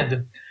be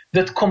said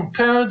that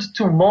compared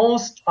to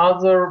most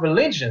other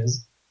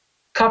religions,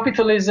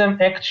 capitalism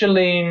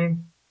actually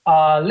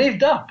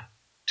lived up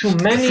to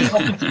many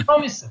of its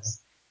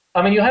promises.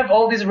 I mean, you have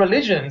all these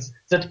religions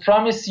that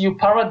promise you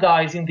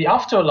paradise in the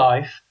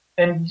afterlife,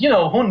 and,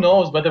 who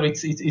knows whether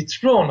it's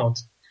true or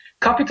not.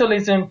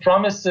 Capitalism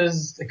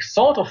promises a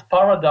sort of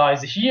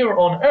paradise here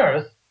on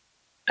earth,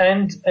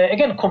 and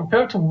again,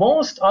 compared to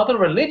most other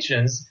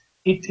religions,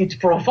 it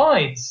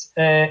provides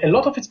a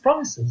lot of its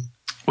promises.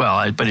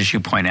 Well, but as you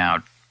point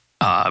out,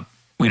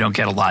 we don't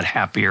get a lot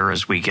happier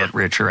as we get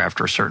richer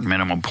after a certain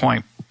minimum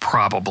point,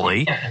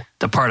 probably.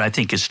 The part I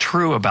think is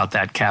true about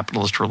that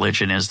capitalist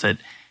religion is that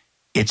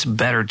it's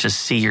better to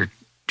see your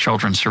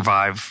children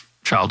survive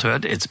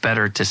childhood. It's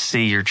better to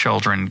see your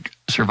children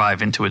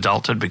survive into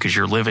adulthood because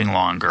you're living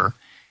longer.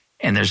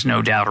 And there's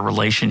no doubt a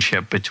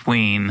relationship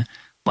between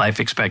life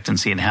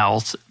expectancy and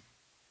health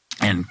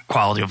and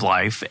quality of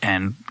life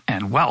and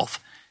wealth.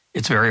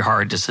 It's very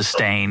hard to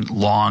sustain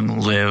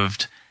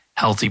long-lived,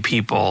 healthy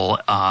people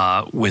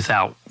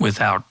without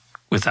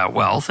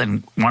wealth.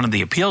 And one of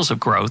the appeals of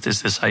growth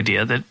is this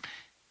idea that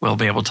we'll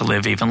be able to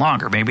live even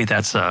longer. Maybe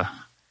that's a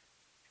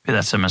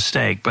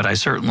mistake, but I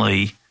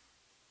certainly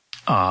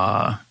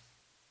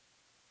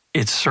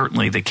it's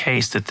certainly the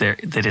case that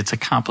it's a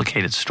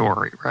complicated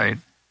story, right?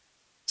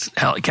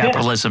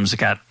 Capitalism's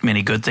got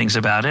many good things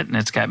about it, and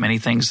it's got many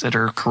things that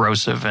are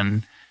corrosive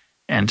and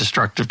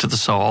destructive to the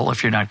soul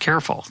if you're not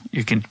careful.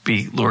 You can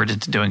be lured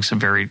into doing some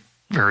very,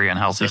 very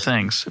unhealthy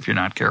things if you're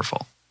not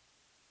careful.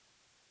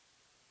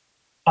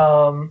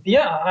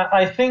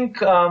 I think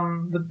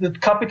that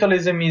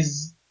capitalism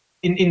is,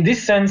 in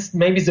this sense,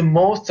 maybe the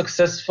most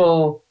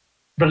successful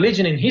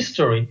religion in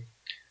history.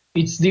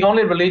 It's the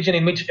only religion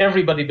in which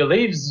everybody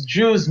believes.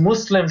 Jews,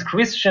 Muslims,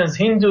 Christians,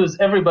 Hindus,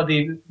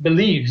 everybody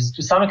believes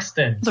to some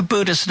extent. The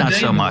Buddhists not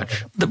so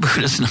much. The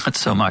Buddhists not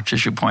so much,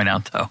 as you point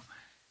out, though.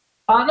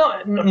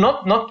 No,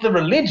 not the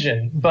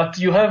religion, but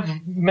you have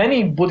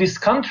many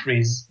Buddhist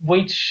countries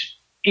which,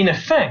 in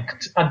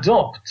effect,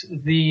 adopt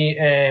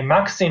the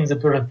maxims,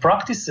 the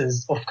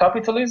practices of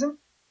capitalism.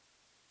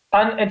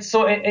 And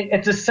so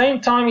at the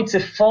same time, it's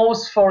a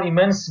force for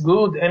immense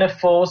good and a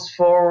force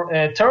for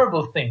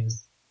terrible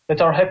things that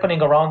are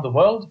happening around the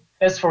world,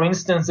 as, for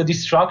instance, the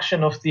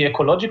destruction of the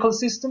ecological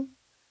system.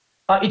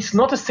 It's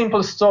not a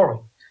simple story.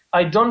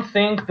 I don't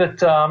think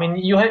that,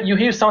 you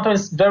hear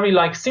sometimes very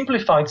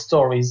simplified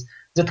stories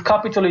that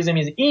capitalism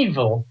is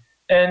evil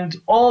and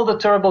all the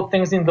terrible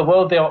things in the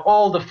world, they are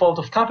all the fault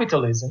of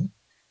capitalism.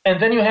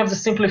 And then you have the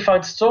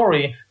simplified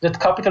story that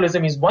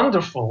capitalism is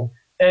wonderful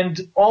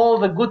and all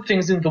the good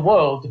things in the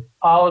world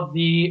are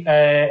the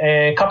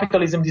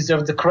capitalism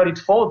deserves the credit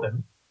for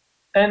them.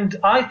 And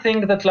I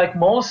think that like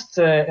most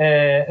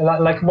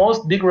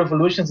big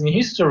revolutions in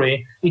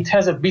history, it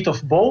has a bit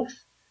of both.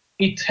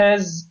 It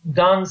has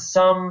done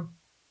some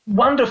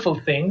wonderful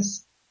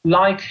things,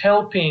 like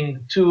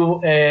helping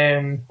to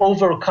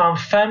overcome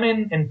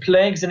famine and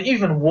plagues and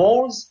even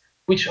wars,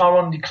 which are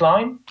on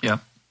decline. Yeah.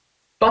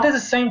 But at the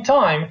same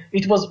time,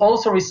 it was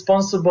also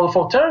responsible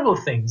for terrible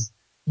things,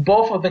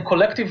 both at the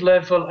collective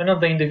level and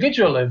at the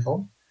individual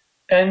level.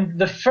 And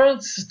the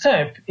first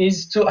step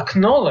is to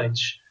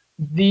acknowledge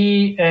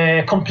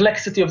the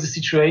complexity of the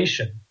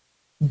situation,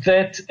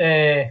 that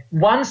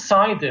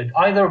one-sided,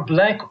 either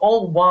black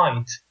or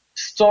white,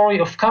 story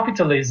of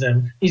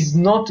capitalism is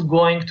not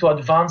going to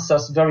advance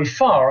us very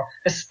far,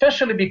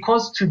 especially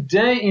because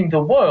today in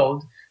the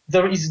world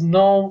there is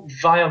no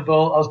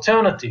viable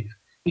alternative.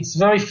 It's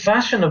very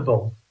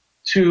fashionable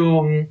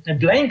to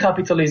blame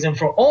capitalism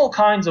for all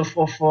kinds of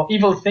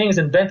evil things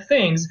and bad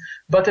things,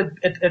 but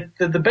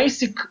the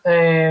basic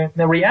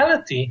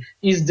reality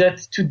is that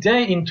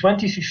today in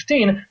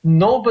 2015,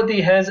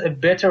 nobody has a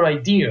better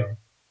idea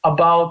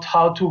about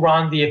how to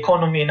run the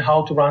economy and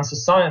how to run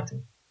society.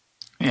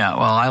 Yeah,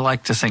 well, I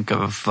like to think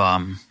of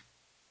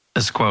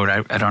this quote.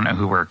 I don't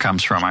know where it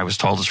comes from. I was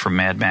told it's from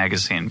Mad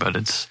Magazine,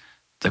 but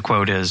the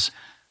quote is,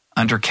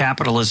 "Under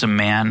capitalism,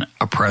 man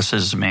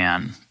oppresses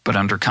man, but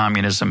under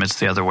communism, it's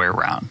the other way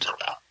around."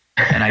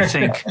 And I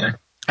think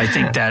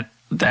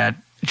that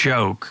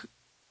joke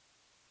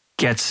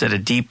gets at a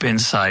deep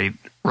insight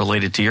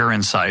related to your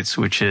insights,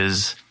 which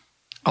is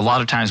a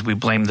lot of times we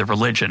blame the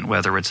religion,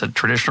 whether it's a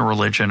traditional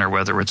religion or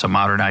whether it's a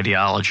modern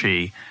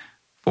ideology,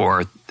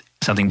 for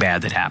something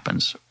bad that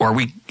happens, or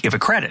we give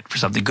it credit for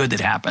something good that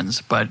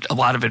happens. But a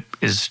lot of it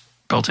is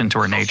built into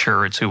our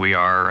nature. It's who we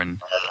are, and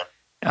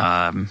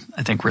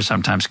I think we're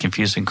sometimes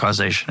confusing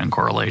causation and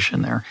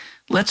correlation there.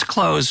 Let's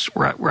close.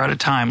 We're out of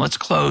time. Let's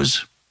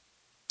close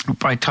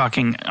by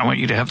talking. I want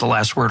you to have the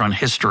last word on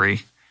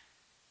history.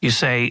 You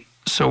say,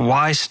 so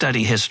why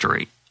study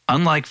history?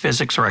 Unlike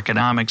physics or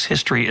economics,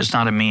 history is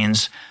not a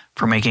means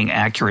for making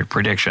accurate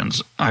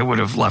predictions. I would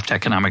have left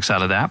economics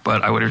out of that,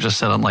 but I would have just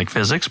said unlike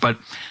physics, but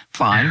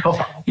fine.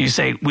 You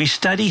say, we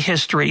study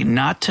history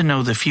not to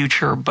know the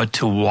future, but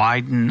to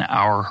widen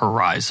our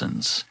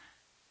horizons.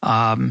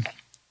 Talk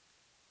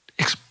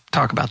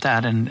about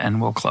that,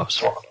 and we'll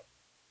close.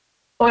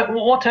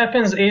 What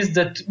happens is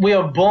that we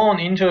are born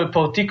into a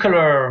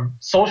particular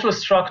social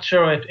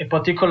structure, a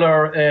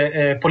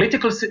particular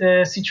political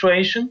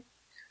situation,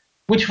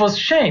 which was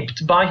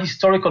shaped by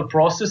historical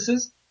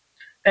processes.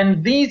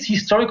 And these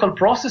historical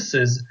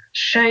processes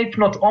shape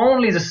not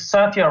only the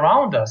society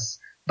around us,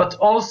 but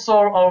also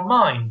our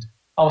mind,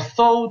 our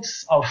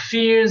thoughts, our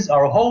fears,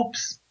 our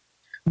hopes.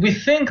 We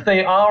think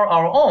they are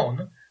our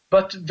own,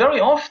 but very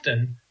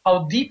often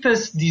our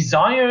deepest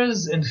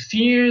desires and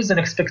fears and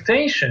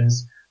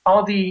expectations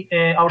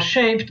are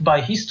shaped by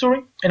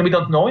history, and we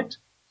don't know it.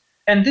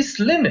 And this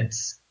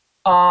limits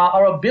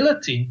our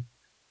ability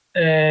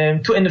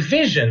to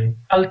envision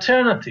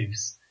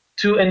alternatives,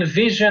 to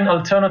envision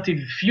alternative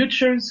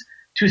futures,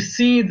 to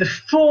see the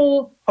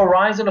full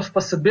horizon of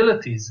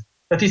possibilities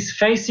that is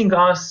facing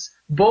us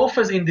both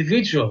as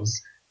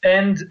individuals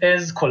and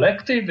as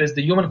collective, as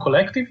the human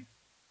collective.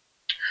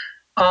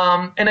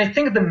 And I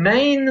think the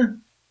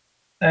main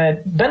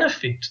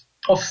benefit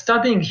of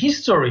studying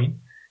history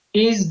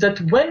is that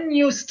when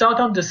you start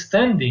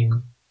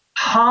understanding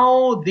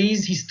how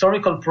these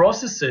historical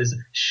processes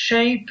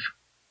shape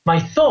my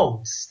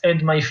thoughts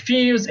and my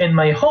fears and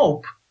my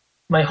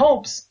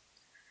hopes,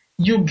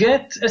 you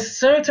get a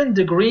certain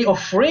degree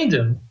of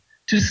freedom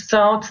to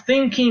start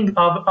thinking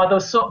of other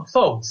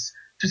thoughts,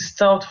 to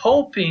start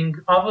hoping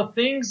other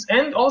things,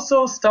 and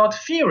also start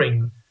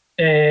fearing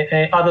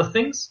other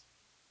things.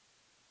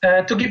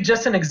 To give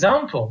just an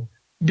example,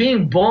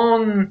 being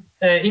born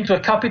into a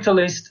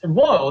capitalist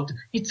world,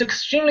 it's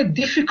extremely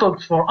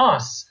difficult for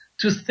us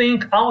to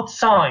think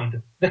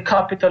outside the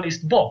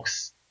capitalist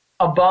box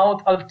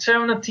about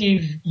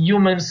alternative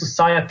human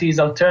societies,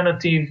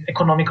 alternative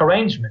economic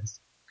arrangements.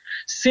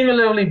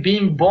 Similarly,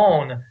 being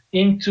born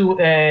into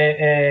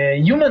a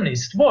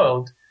humanist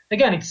world,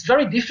 again, it's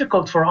very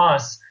difficult for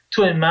us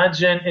to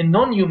imagine a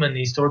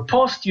non-humanist or a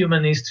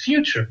post-humanist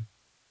future.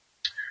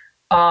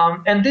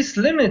 And this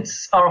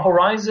limits our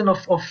horizon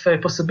of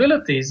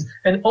possibilities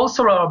and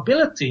also our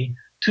ability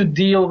to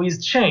deal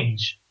with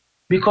change,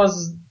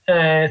 because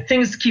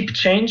things keep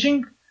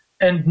changing,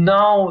 and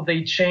now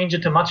they change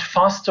at a much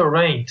faster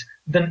rate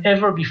than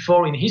ever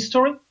before in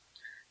history.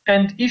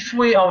 And if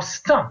we are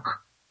stuck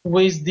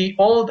with the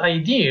old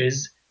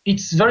ideas,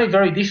 it's very,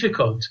 very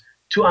difficult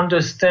to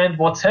understand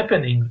what's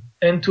happening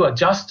and to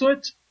adjust to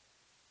it.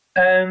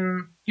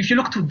 If you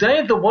look today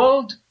at the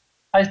world,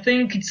 I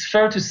think it's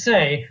fair to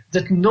say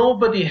that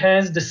nobody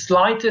has the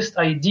slightest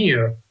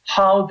idea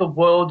how the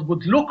world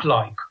would look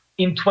like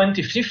in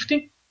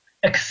 2050,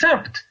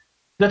 except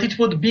that it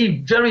would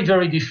be very,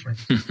 very different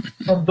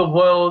from the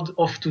world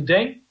of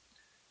today.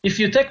 If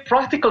you take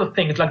practical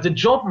things like the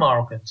job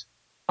market,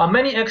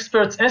 many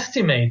experts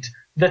estimate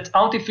that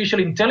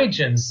artificial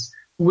intelligence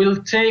will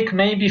take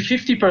maybe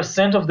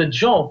 50% of the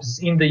jobs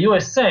in the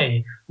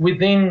USA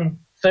within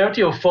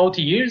 30 or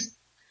 40 years.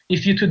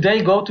 If you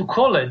today go to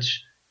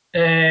college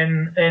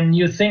and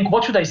you think,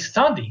 what should I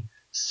study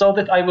so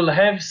that I will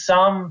have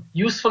some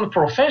useful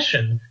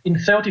profession in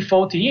 30,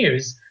 40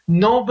 years,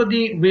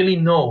 nobody really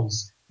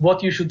knows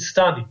what you should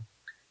study.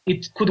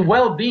 It could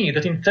well be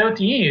that in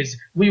 30 years,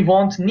 we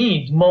won't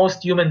need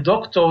most human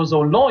doctors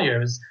or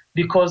lawyers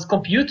because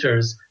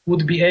computers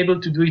would be able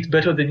to do it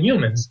better than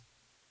humans.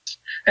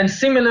 And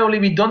similarly,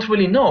 we don't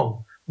really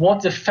know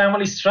what the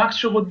family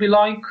structure would be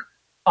like,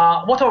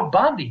 what our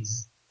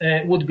bodies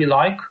would be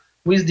like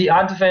with the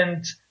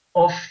advent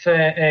of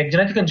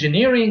genetic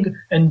engineering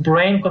and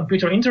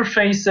brain-computer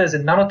interfaces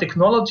and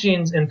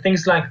nanotechnology and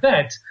things like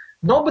that.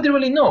 Nobody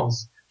really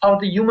knows how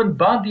the human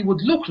body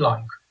would look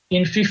like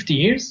in 50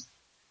 years.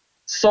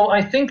 So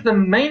I think the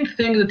main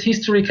thing that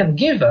history can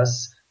give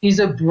us is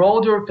a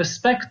broader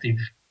perspective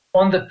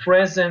on the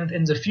present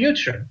and the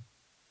future.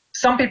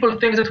 Some people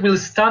think that we'll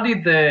study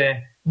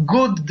the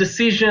good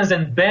decisions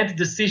and bad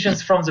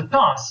decisions from the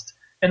past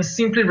and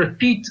simply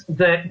repeat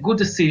the good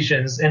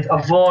decisions and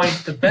avoid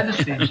the bad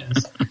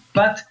decisions.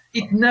 But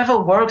it never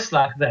works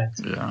like that.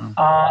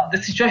 Yeah. The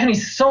situation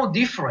is so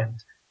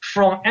different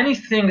from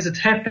anything that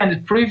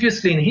happened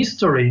previously in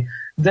history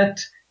that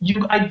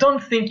I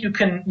don't think you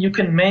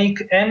can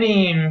make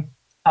any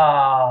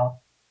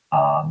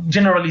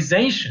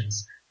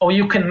generalizations or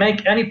you can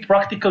make any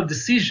practical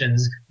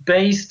decisions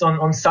based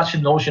on such a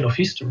notion of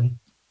history.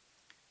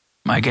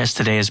 My guest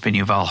today has been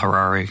Yuval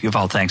Harari.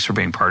 Yuval, thanks for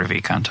being part of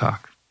EconTalk.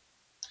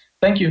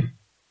 Thank you.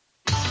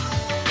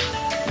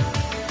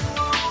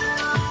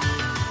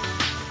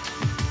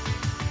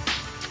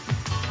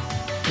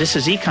 This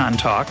is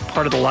EconTalk,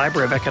 part of the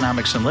Library of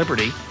Economics and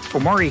Liberty. For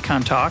more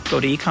EconTalk, go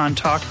to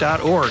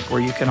econtalk.org,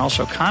 where you can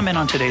also comment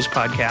on today's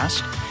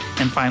podcast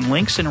and find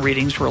links and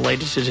readings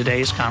related to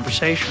today's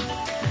conversation.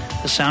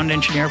 The sound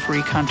engineer for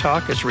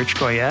EconTalk is Rich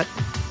Goyette.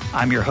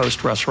 I'm your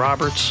host, Russ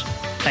Roberts.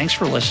 Thanks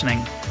for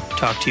listening.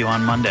 Talk to you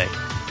on Monday.